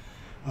software.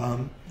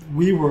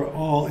 We were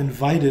all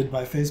invited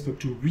by Facebook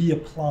to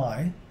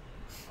reapply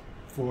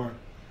for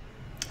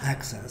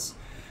access,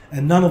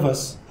 and none of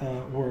us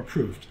were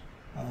approved.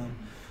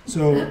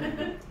 So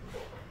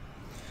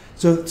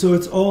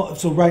it's all.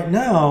 So right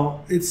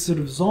now it's sort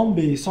of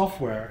zombie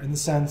software in the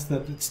sense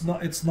that it's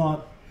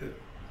not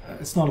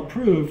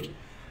approved,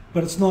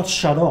 but it's not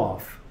shut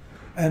off.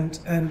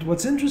 And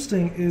what's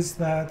interesting is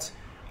that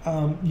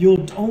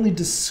you'll only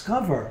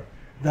discover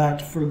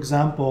that, for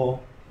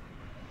example,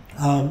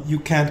 you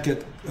can't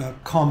get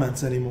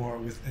comments anymore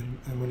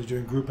when you're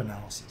doing group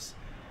analysis.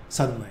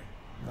 Suddenly,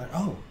 like,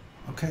 oh,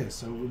 okay,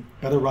 so we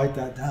better write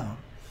that down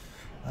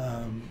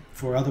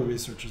for other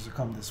researchers to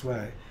come this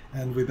way,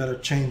 and we better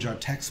change our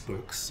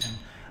textbooks. And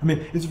I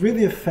mean, it's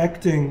really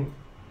affecting,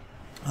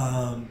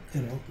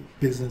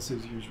 business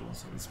as usual,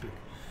 so to speak.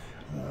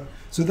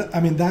 So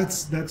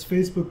that's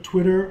Facebook,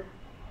 Twitter.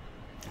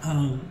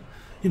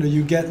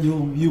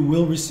 You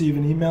will receive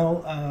an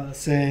email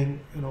saying,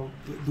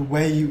 the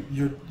way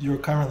you're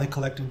currently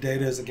collecting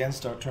data is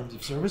against our terms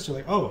of service. You're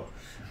like, oh,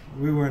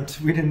 we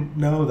didn't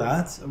know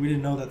that. We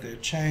didn't know that they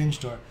had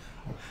changed.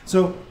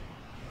 So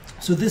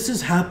this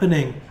is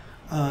happening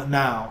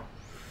now.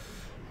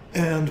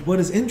 And what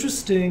is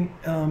interesting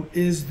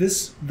is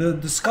the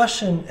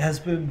discussion has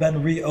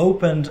been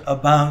reopened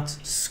about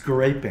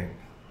scraping.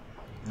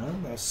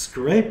 Now,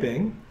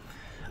 scraping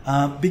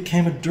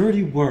became a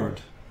dirty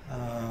word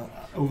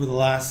over the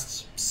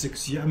last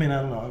 6 years. I mean,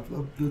 I don't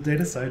know, the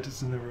data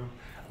scientists in the room,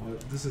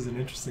 this is an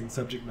interesting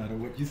subject matter,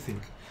 what you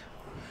think.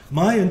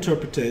 My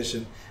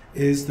interpretation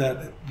is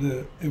that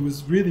it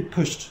was really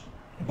pushed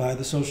by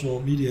the social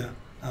media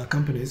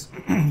companies.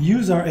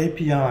 Use our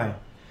API.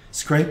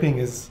 Scraping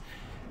is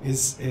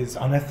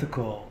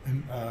unethical,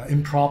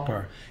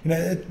 improper.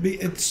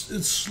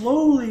 It's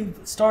slowly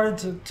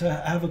started to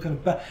have a kind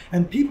of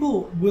and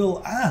people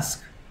will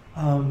ask,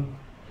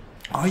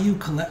 are you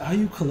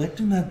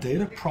collecting that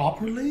data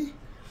properly?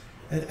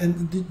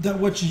 And that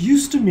what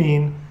used to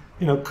mean,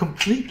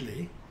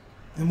 completely,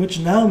 and which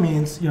now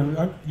means,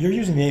 you're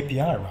using the API,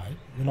 right?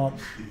 You're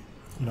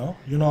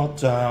not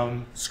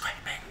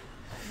scraping.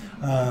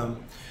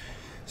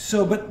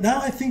 But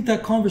now I think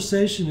that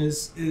conversation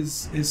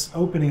is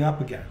opening up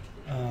again.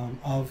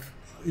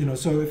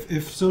 So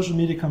if social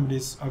media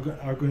companies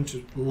are going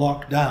to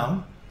lock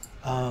down,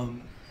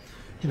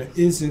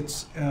 is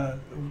it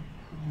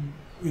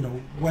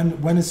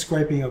when is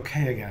scraping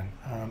okay again,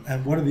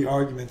 and what are the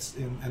arguments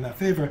in that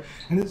favor?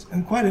 And it's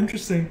quite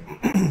interesting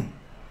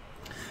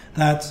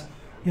that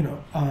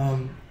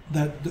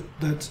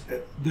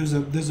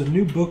there's a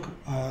new book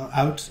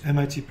out,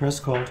 MIT Press,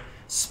 called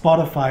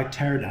Spotify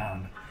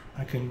Teardown.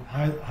 I can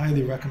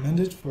highly recommend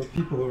it for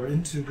people who are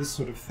into this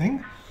sort of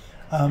thing.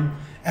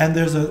 And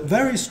there's a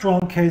very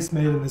strong case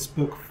made in this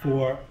book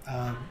for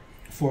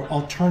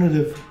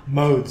alternative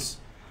modes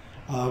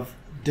of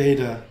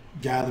data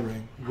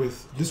gathering.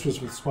 This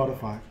was with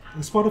Spotify,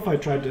 and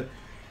Spotify tried to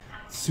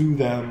sue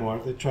them, or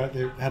they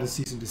had a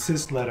cease and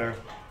desist letter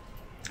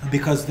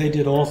because they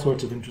did all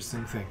sorts of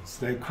interesting things.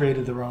 They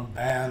created their own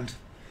band,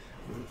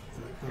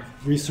 a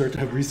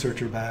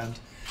researcher band,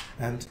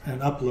 and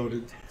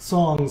uploaded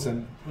songs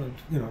and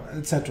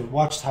etc.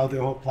 Watched how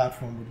their whole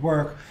platform would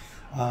work.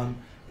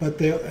 But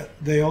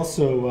they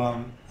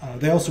also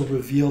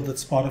revealed that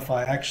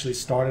Spotify actually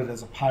started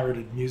as a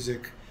pirated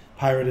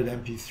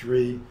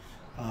MP3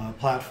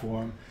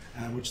 platform,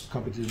 which the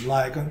company didn't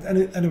like.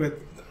 Anyway,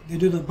 they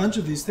did a bunch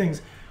of these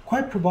things,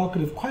 quite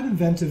provocative, quite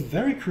inventive,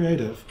 very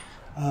creative,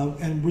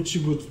 and which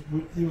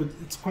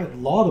it's quite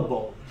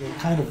laudable, the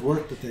kind of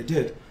work that they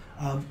did.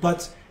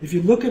 But if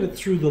you look at it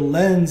through the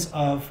lens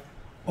of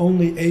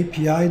only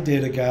API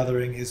data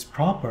gathering is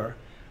proper,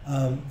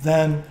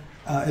 then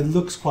it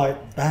looks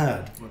quite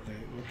bad what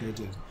they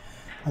did.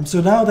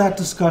 So now that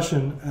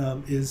discussion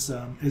is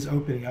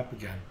opening up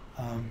again,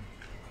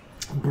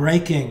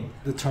 breaking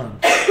the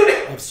terms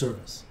of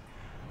service,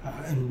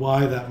 and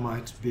why that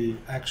might be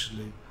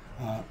actually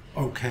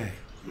okay.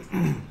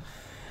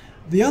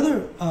 The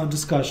other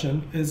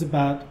discussion is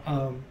about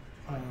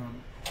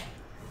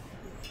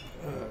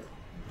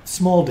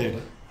small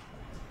data.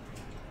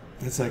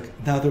 It's like,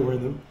 now that we're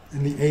in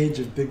the age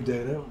of big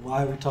data,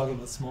 why are we talking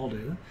about small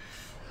data?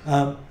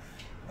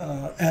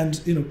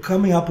 And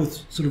coming up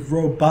with sort of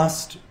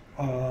robust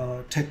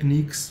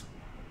techniques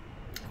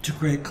to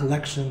create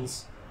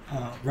collections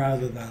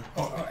rather than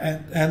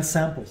and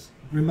samples.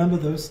 Remember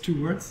those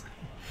two words?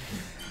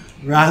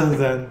 Rather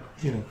than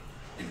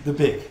the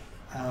big.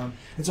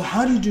 And so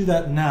how do you do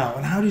that now,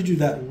 and how do you do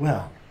that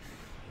well?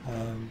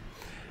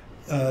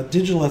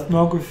 Digital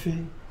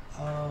ethnography.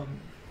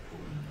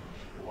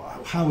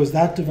 How is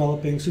that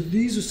developing? So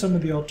these are some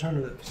of the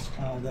alternatives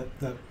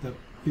that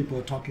people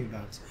are talking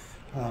about.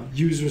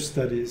 User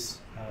studies,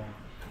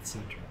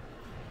 etc.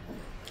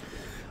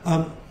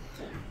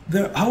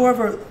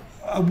 However,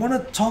 I want to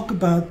talk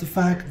about the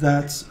fact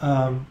that,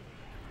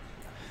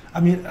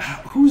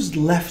 who's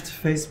left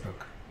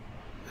Facebook?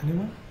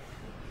 Anyone?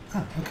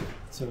 Okay.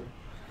 So,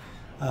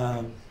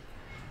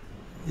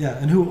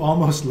 and who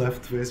almost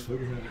left Facebook?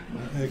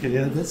 Okay,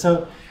 yeah.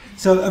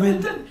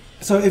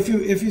 So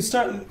if you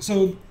start,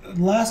 so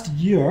last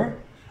year,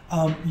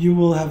 you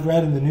will have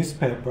read in the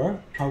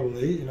newspaper,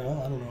 probably, I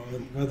don't know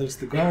whether it's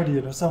The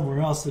Guardian or somewhere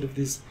else, that of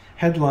these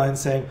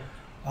headlines saying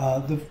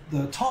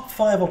the top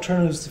 5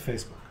 alternatives to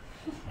Facebook.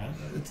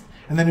 Right?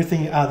 And then you're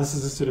thinking, this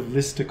is a sort of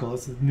listicle,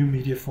 it's a new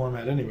media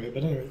format anyway.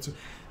 But anyway, so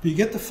you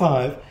get the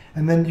 5,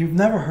 and then you've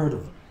never heard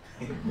of them.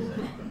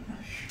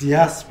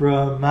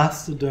 Diaspora,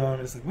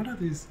 Mastodon, it's like, what are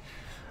these?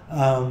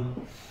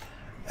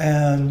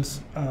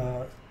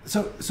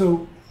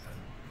 So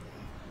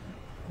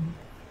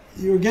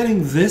you're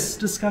getting this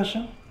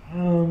discussion,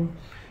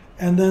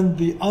 and then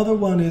the other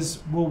one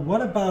is, well,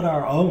 what about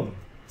our own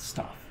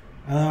stuff?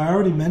 I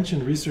already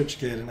mentioned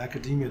ResearchGate and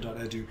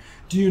academia.edu.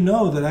 Do you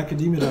know that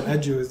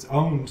academia.edu is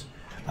owned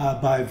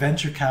by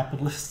venture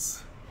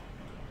capitalists?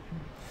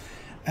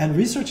 And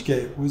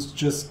ResearchGate was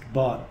just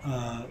bought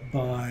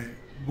by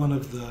one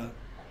of the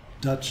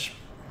Dutch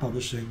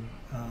publishing,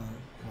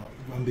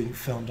 I'm being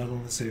filmed, I don't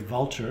want to say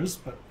vultures,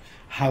 but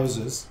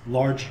houses,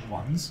 large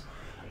ones.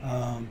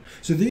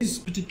 So these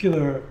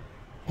particular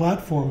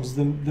platforms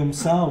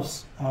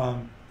themselves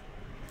are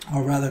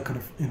rather kind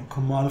of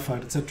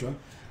commodified, etc.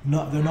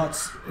 They're not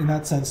in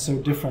that sense so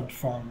different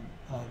from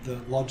the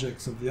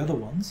logics of the other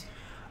ones.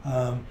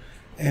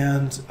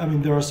 And I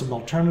mean, there are some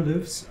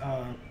alternatives,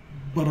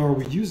 but are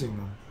we using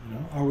them?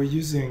 Are we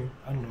using,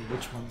 I don't know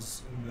which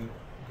ones in the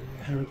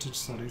heritage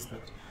studies,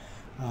 but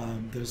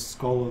there's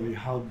Scholarly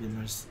Hub and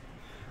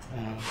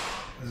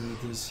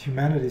there's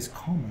Humanities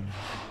Common.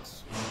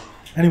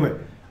 Anyway,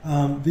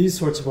 these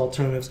sorts of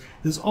alternatives.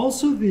 There's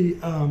also the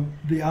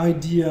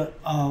idea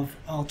of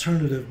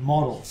alternative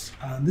models.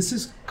 This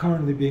is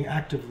currently being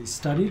actively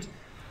studied.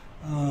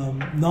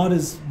 Not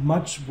as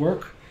much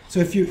work. So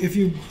if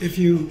you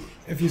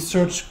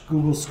search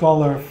Google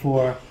Scholar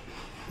for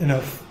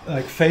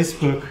like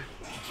Facebook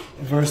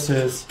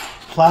versus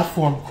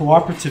platform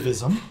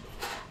cooperativism,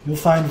 you'll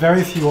find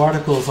very few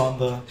articles on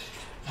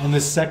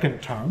this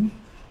second term.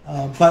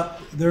 But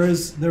there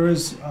is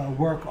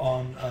work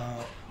on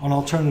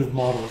alternative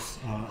models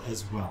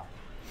as well.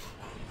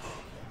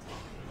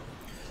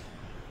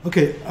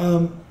 Okay,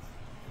 I'm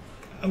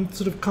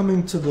sort of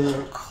coming to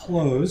the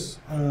close,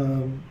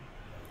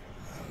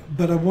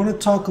 but I want to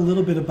talk a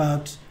little bit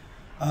about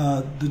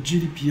the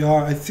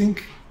GDPR. I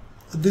think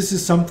this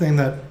is something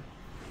that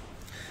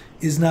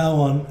is now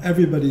on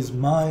everybody's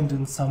mind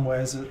in some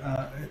ways in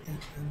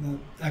the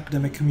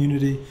academic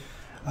community,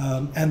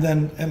 and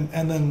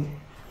then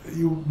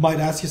you might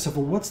ask yourself,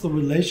 well, what's the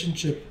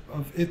relationship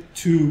of it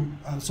to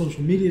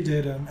social media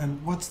data,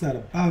 and what's that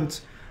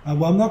about?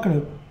 Well, I'm not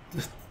going to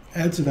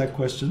answer that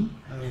question,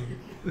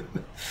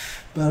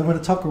 but I'm going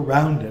to talk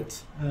around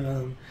it.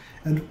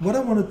 And what I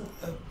want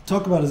to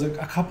talk about is a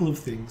couple of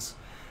things.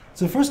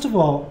 So first of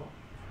all,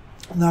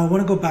 now I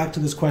want to go back to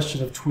this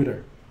question of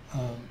Twitter,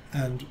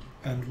 and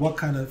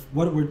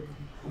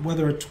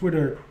whether a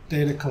Twitter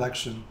data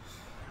collection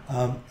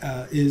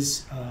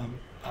is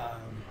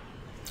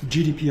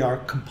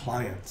GDPR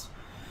compliant.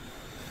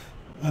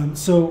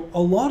 So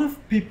a lot of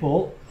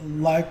people,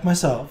 like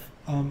myself,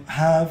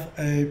 have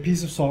a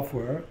piece of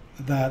software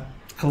that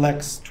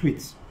collects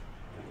tweets,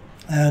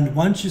 and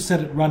once you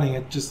set it running,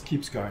 it just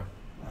keeps going.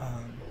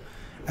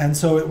 And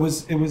so it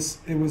was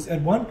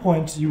at one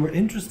point you were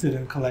interested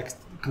in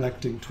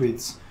collecting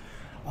tweets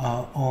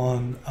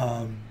on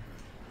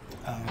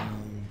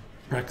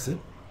Brexit,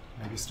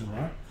 maybe still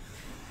are,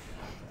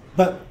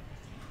 but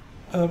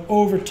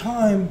over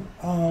time,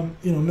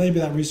 maybe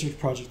that research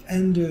project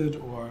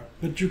ended,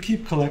 but you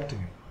keep collecting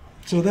it.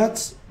 So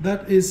that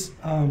is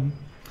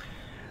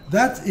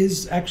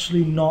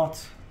actually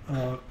not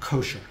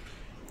kosher.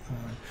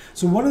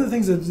 So one of the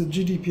things that the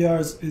GDPR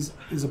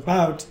is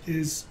about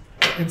is,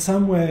 in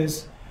some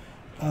ways,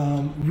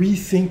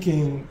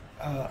 rethinking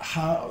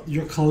how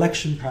your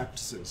collection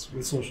practices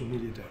with social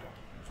media data.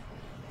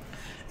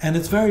 And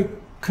it's very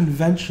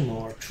conventional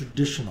or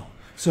traditional.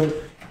 So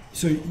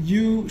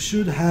you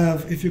should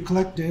have, if you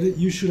collect data,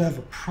 you should have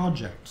a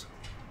project,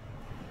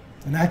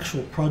 an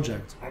actual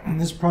project. And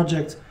this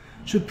project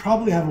should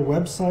probably have a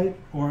website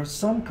or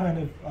some kind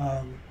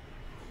of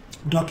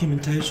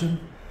documentation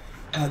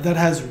that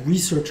has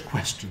research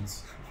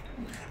questions,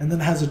 and then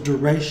has a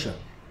duration.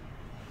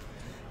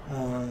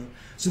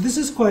 So this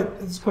is quite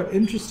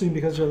interesting,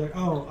 because you're like,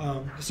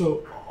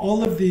 so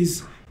all of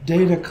these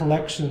data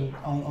collection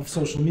of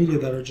social media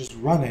that are just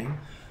running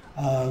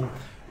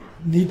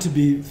need to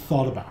be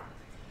thought about,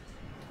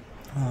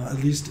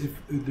 at least if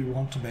they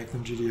want to make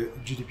them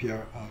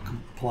GDPR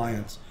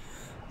compliant.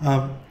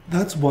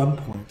 That's one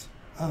point.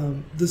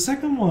 The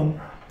second one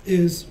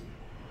is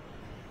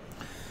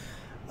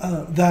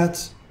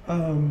that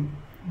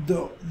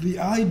the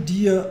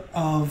idea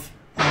of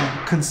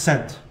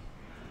consent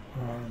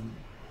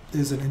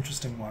is an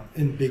interesting one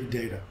in big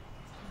data.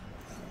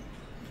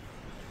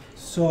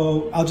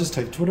 So I'll just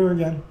take Twitter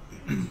again.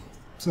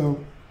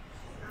 So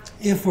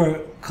if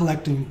we're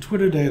collecting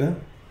Twitter data,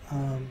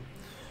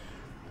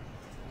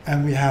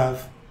 and we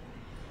have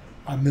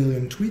 1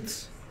 million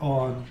tweets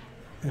on,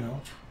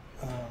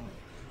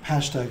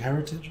 hashtag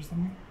heritage or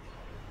something,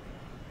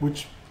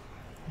 which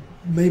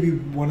maybe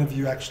one of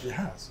you actually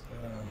has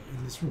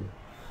in this room.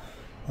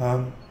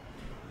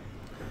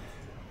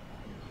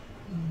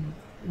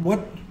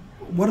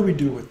 What do we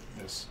do with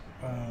this?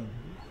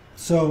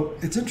 So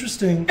it's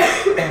interesting.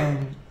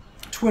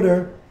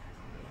 Twitter.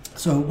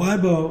 So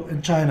Weibo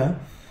in China,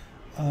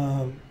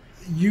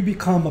 you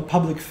become a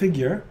public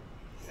figure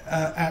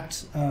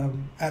at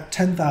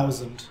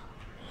 10,000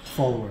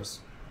 followers.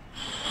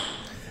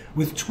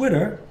 With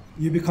Twitter,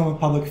 you become a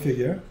public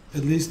figure,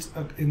 at least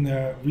in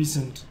their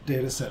recent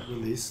data set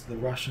release, the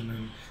Russian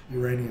and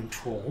Iranian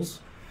trolls.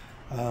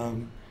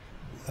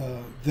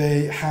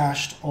 They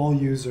hashed all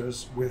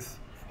users with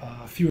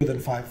fewer than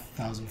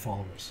 5,000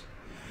 followers.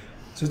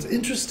 So it's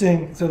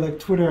interesting. So like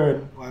Twitter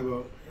and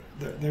Weibo,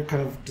 they're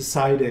kind of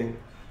deciding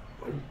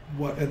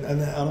what,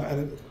 and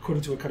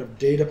according to a kind of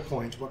data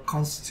point, what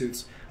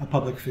constitutes a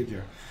public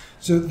figure.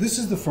 So this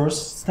is the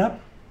first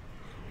step.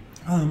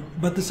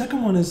 But the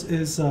second one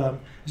is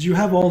you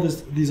have all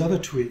these other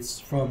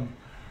tweets from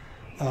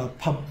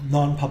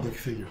non-public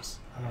figures.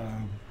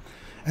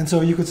 And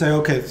so you could say,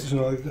 okay,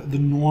 so the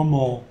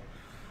normal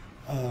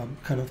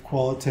kind of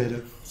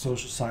qualitative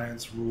social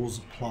science rules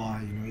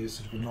apply. You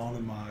sort of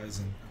anonymize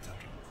and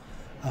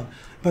etc.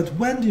 But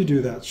when do you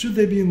do that? Should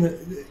they be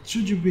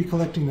should you be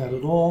collecting that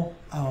at all?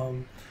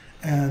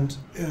 And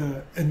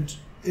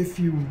if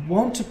you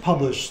want to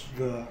publish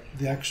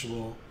the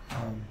actual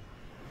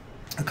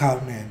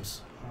account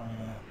names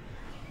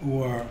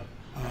or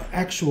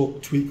actual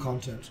tweet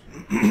content,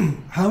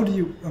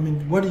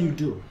 what do you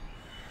do?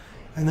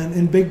 And then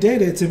in big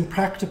data, it's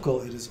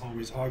impractical, it is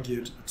always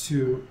argued,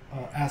 to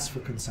ask for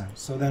consent.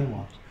 So then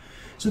what?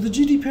 So the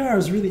GDPR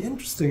is really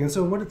interesting, and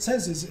so what it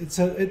says is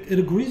it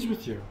agrees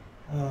with you.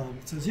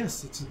 It says,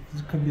 yes, it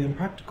can be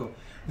impractical.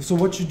 So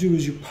what you do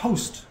is you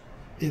post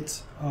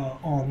it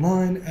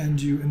online,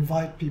 and you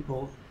invite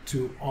people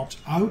to opt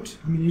out.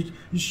 I mean,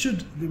 you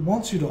should, it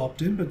wants you to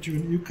opt in, but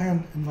you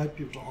can invite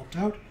people to opt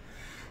out.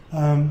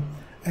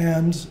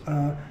 And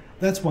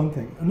that's one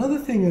thing. Another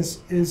thing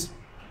is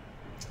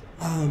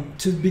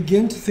to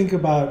begin to think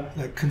about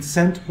like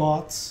consent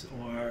bots,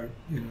 or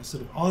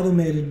sort of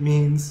automated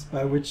means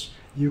by which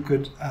you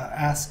could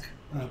ask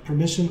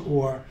permission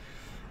or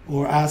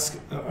ask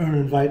or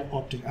invite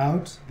opting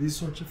out, these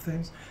sorts of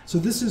things. So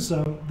this is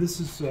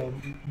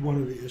one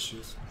of the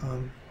issues.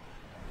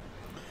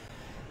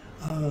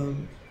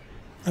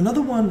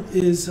 Another one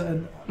is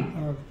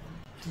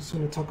just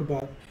going to talk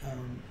about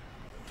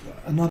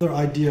another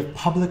idea of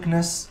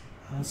publicness.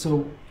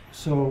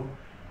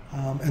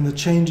 And the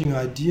changing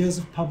ideas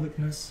of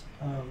publicness.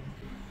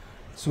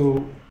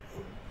 So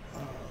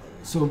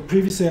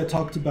previously I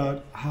talked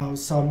about how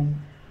some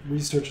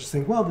researchers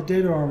think, well, the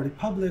data are already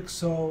public,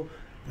 so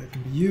they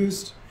can be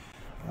used.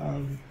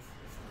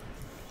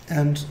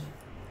 And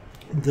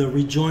the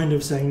rejoinder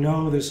of saying,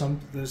 no, there's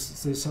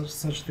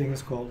such thing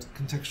as called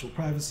contextual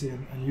privacy,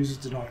 and users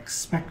do not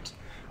expect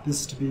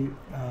this to be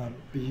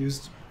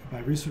used by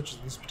researchers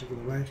in this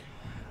particular way.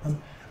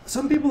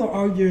 Some people are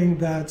arguing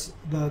that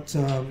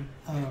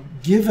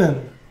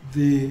given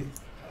the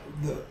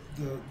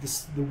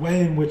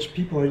way in which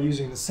people are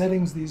using the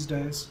settings these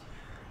days,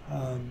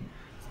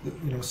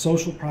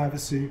 social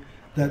privacy,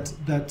 that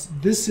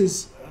this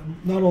is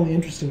not only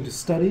interesting to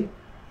study,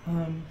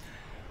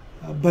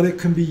 but it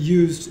can be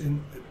used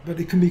but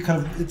it can be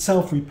kind of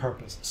itself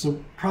repurposed.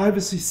 So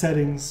privacy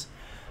settings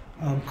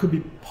could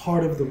be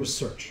part of the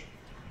research.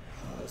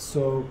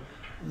 So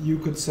you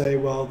could say,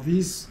 well,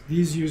 these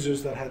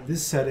users that had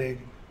this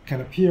setting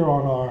can appear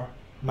on our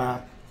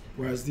map,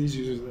 whereas these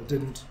users that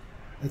didn't,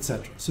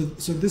 etc. So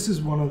this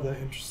is one of the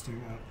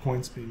interesting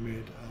points being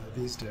made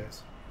these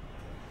days.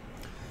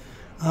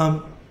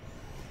 I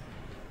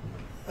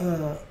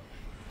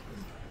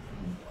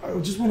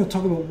just want to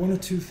talk about one or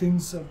two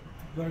things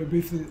very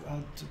briefly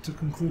to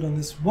conclude on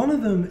this. One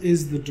of them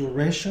is the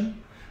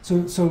duration.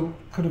 So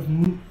kind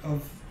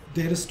of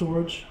data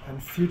storage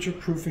and future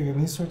proofing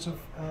and these sorts of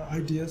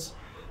ideas.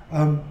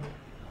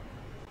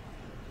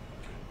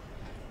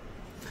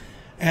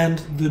 And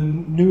the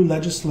new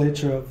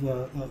legislature of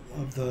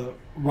the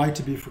right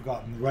to be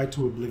forgotten, the right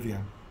to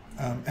oblivion,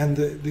 and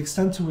the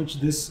extent to which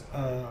this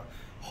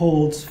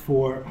holds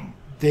for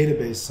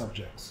database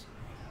subjects.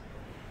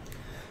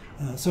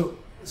 So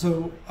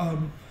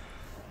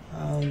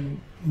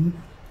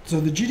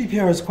the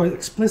GDPR is quite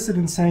explicit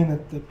in saying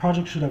that the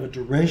project should have a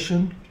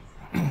duration,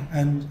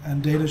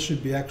 and data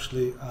should be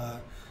actually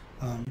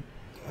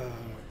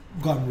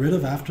gotten rid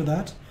of after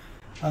that,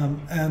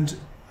 and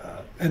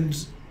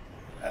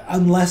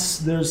unless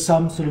there's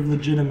some sort of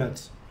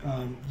legitimate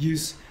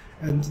use,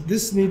 and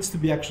this needs to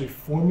be actually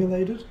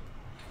formulated.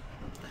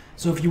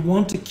 So if you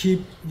want to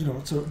keep,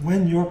 so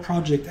when your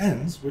project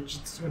ends, which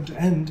it's going to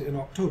end in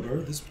October,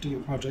 this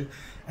particular project,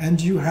 and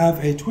you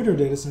have a Twitter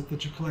data set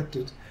that you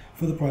collected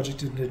for the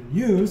project and didn't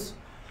use,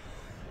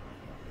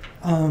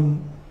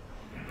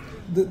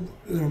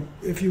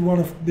 if you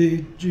want to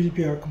be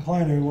GDPR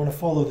compliant or you want to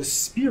follow the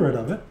spirit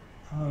of it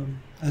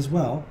as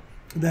well,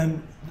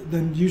 then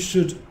you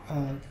should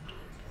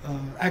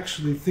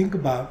actually think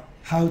about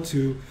how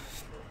to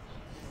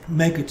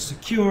make it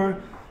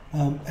secure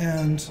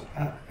and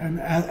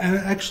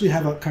actually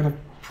have a kind of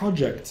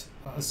project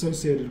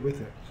associated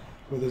with it,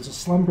 whether it's a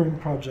slumbering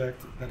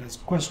project that has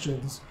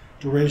questions,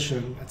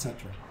 duration,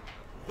 etc.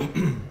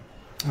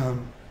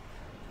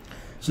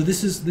 So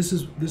this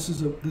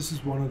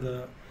is one of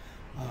the.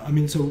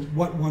 So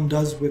what one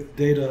does with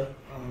data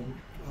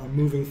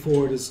moving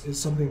forward is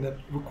something that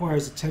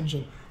requires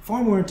attention,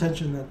 far more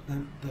attention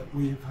that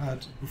we've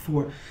had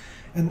before.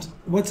 And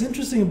what's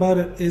interesting about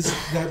it is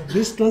that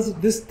this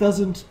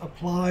doesn't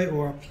apply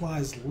or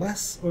applies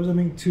less or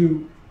something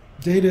to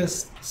data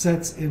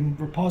sets in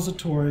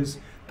repositories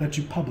that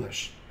you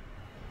publish.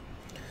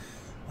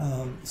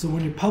 So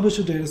when you publish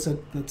a data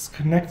set that's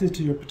connected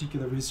to your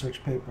particular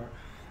research paper,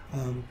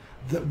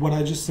 what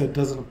I just said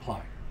doesn't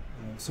apply.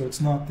 So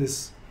it's not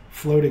this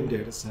floating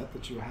data set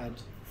that you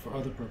had for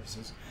other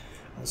purposes.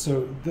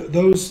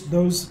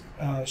 Those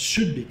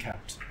should be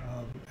kept.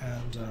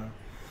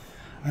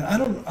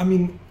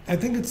 I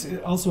think it's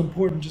also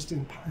important just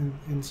in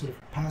sort of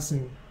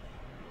passing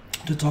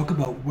to talk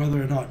about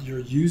whether or not you're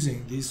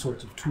using these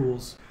sorts of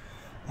tools,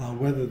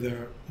 whether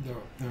they're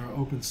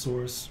open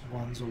source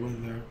ones or whether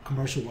they're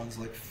commercial ones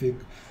like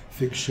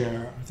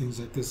Figshare or things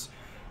like this,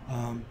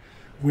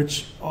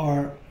 which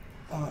are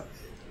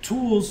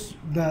tools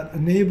that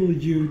enable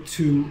you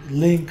to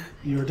link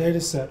your data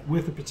set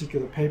with a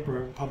particular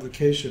paper and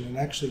publication and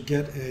actually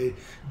get a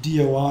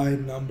DOI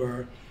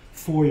number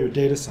for your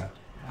data set.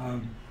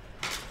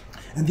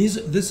 And this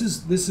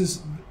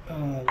is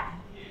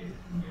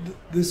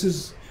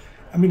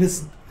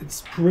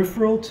it's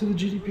peripheral to the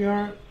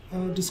GDPR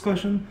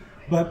discussion,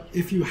 but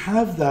if you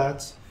have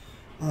that,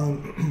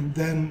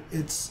 then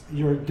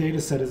your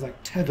data set is like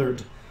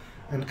tethered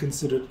and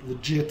considered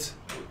legit,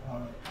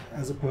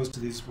 as opposed to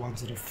these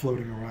ones that are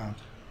floating around.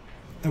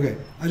 Okay,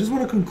 I just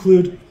want to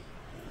conclude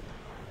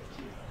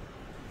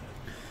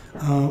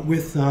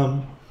with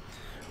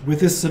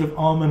this sort of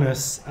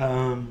ominous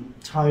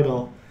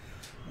title.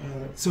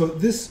 So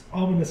this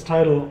ominous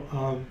title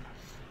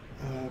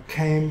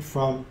came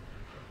from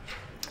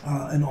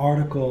an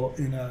article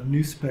in a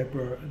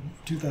newspaper in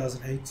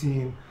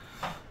 2018,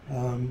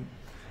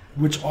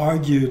 which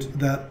argued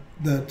that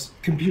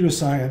computer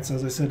science,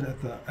 as I said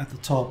at the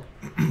top,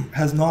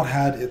 has not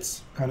had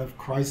its kind of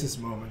crisis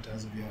moment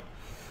as of yet.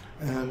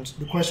 And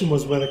the question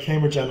was whether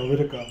Cambridge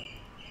Analytica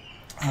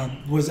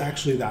was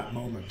actually that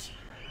moment.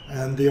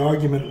 And the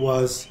argument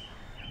was,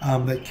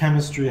 that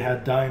chemistry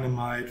had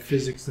dynamite,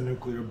 physics the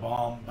nuclear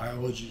bomb,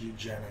 biology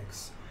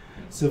eugenics,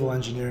 civil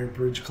engineering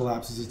bridge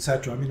collapses,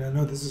 etc. I mean, I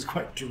know this is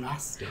quite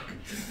drastic.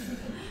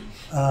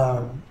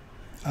 And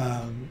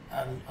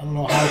I don't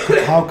know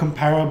how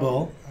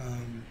comparable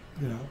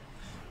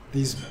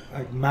these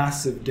like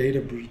massive data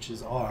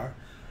breaches are,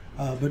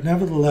 but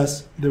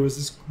nevertheless, there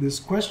was this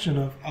question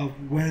of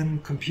when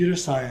computer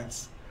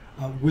science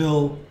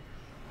will,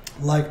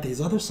 like these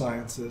other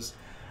sciences,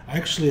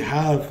 actually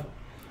have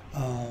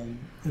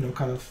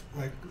kind of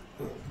like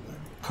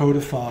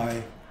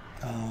codify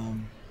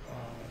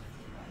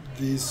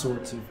these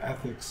sorts of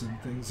ethics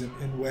and things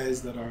in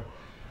ways that are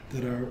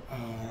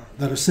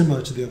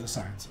similar to the other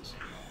sciences.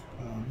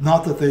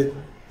 Not that they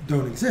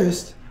don't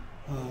exist,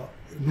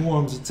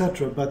 norms,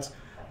 etc. But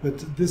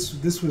this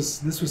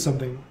was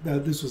something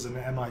that this was an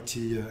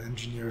MIT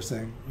engineer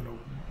saying,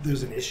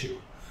 there's an issue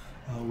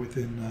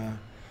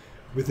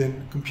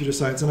within computer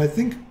science, and I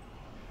think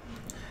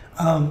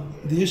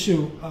the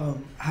issue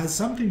has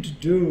something to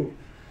do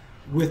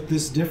with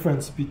this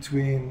difference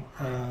between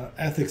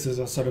ethics as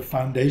a sort of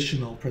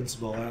foundational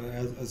principle and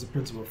as a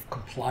principle of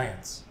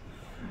compliance.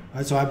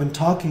 Right? So I've been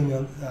talking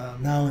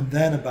now and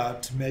then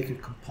about to make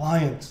it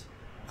compliant,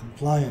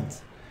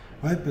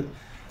 right?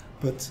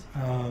 But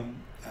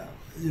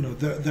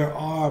there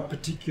are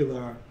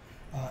particular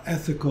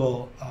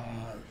ethical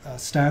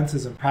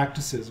stances and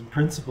practices and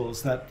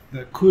principles that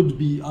could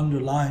be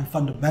underlying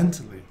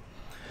fundamentally,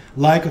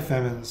 like a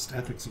feminist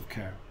ethics of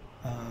care,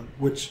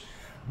 which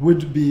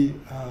would be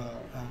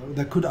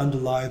that could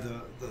underlie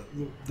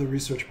the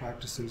research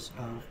practices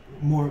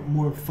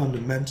more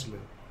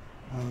fundamentally.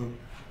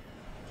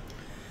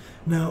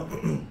 Now,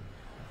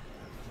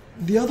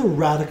 the other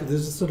radical,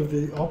 there's sort of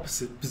the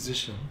opposite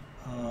position,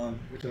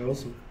 which I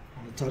also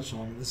want to touch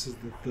on. This is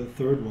the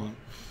third one,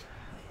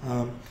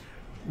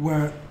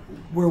 where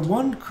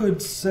one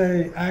could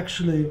say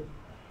actually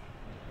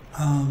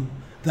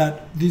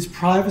that these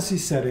privacy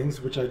settings,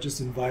 which I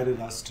just invited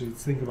us to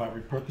think about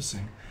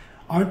repurposing,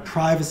 aren't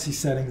privacy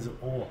settings at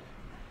all.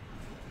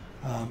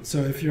 So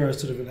if you're a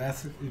sort of an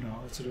ethic,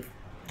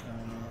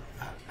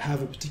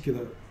 have a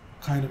particular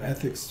kind of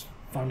ethics,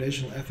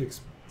 foundational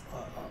ethics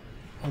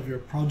of your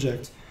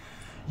project,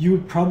 you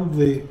would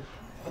probably,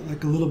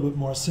 like a little bit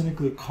more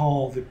cynically,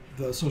 call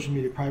the social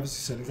media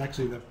privacy settings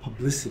actually the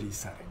publicity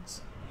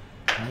settings,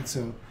 right?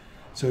 So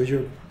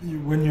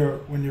when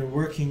you're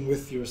working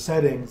with your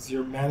settings,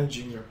 you're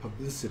managing your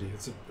publicity.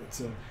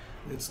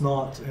 It's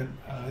not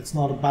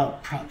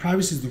about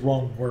privacy is the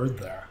wrong word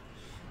there,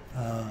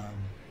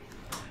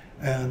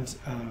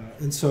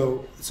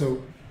 so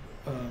sort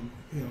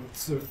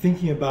of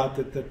thinking about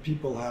that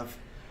people have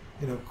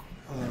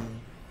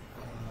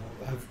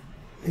have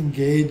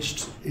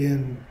engaged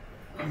in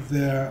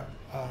their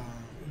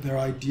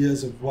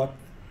ideas of what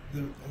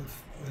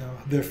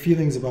their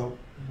feelings about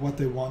what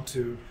they want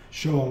to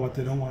show and what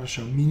they don't want to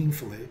show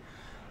meaningfully.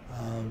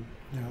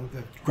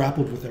 They've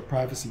grappled with their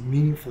privacy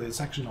meaningfully.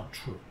 It's actually not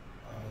true.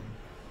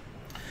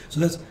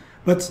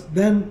 But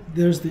then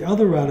there's the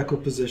other radical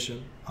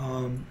position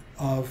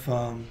of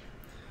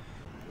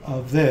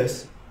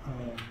this,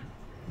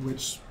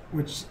 which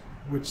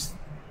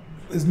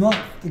is not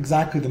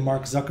exactly the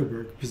Mark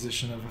Zuckerberg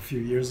position of a few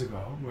years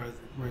ago,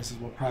 where he says,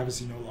 well,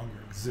 privacy no longer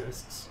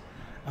exists.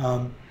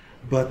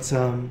 But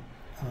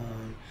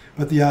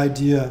the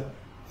idea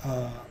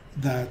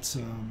that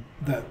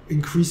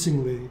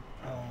increasingly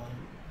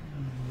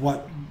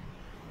what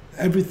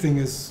everything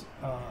is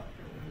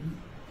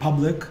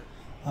public,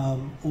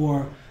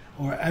 or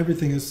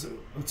everything is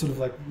sort of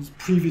like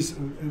previous, it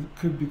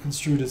could be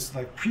construed as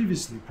like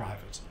previously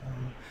private,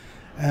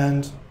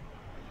 and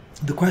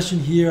the question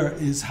here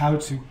is how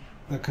to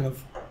kind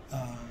of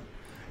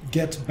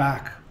get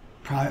back,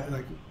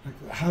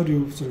 how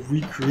to sort of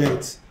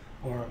recreate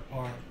or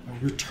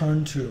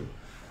return to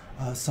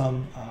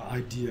some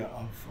idea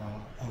of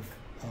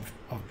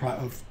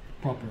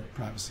proper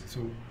privacy. So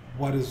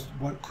what is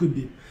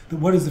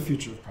the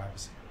future of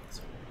privacy?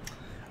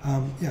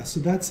 So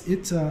that's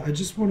it. I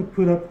just want to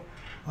put up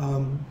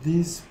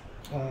these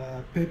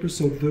papers.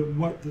 So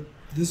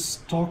this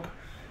talk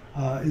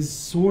is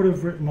sort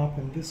of written up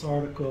in this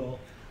article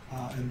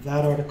and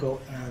that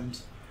article,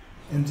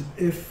 and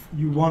if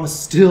you want to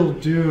still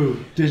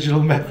do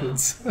digital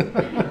methods,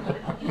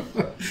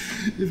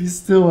 if you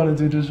still want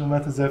to do digital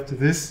methods after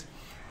this,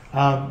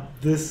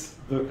 this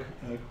book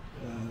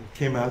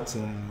came out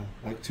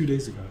like 2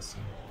 days ago. So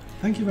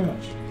thank you very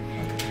much.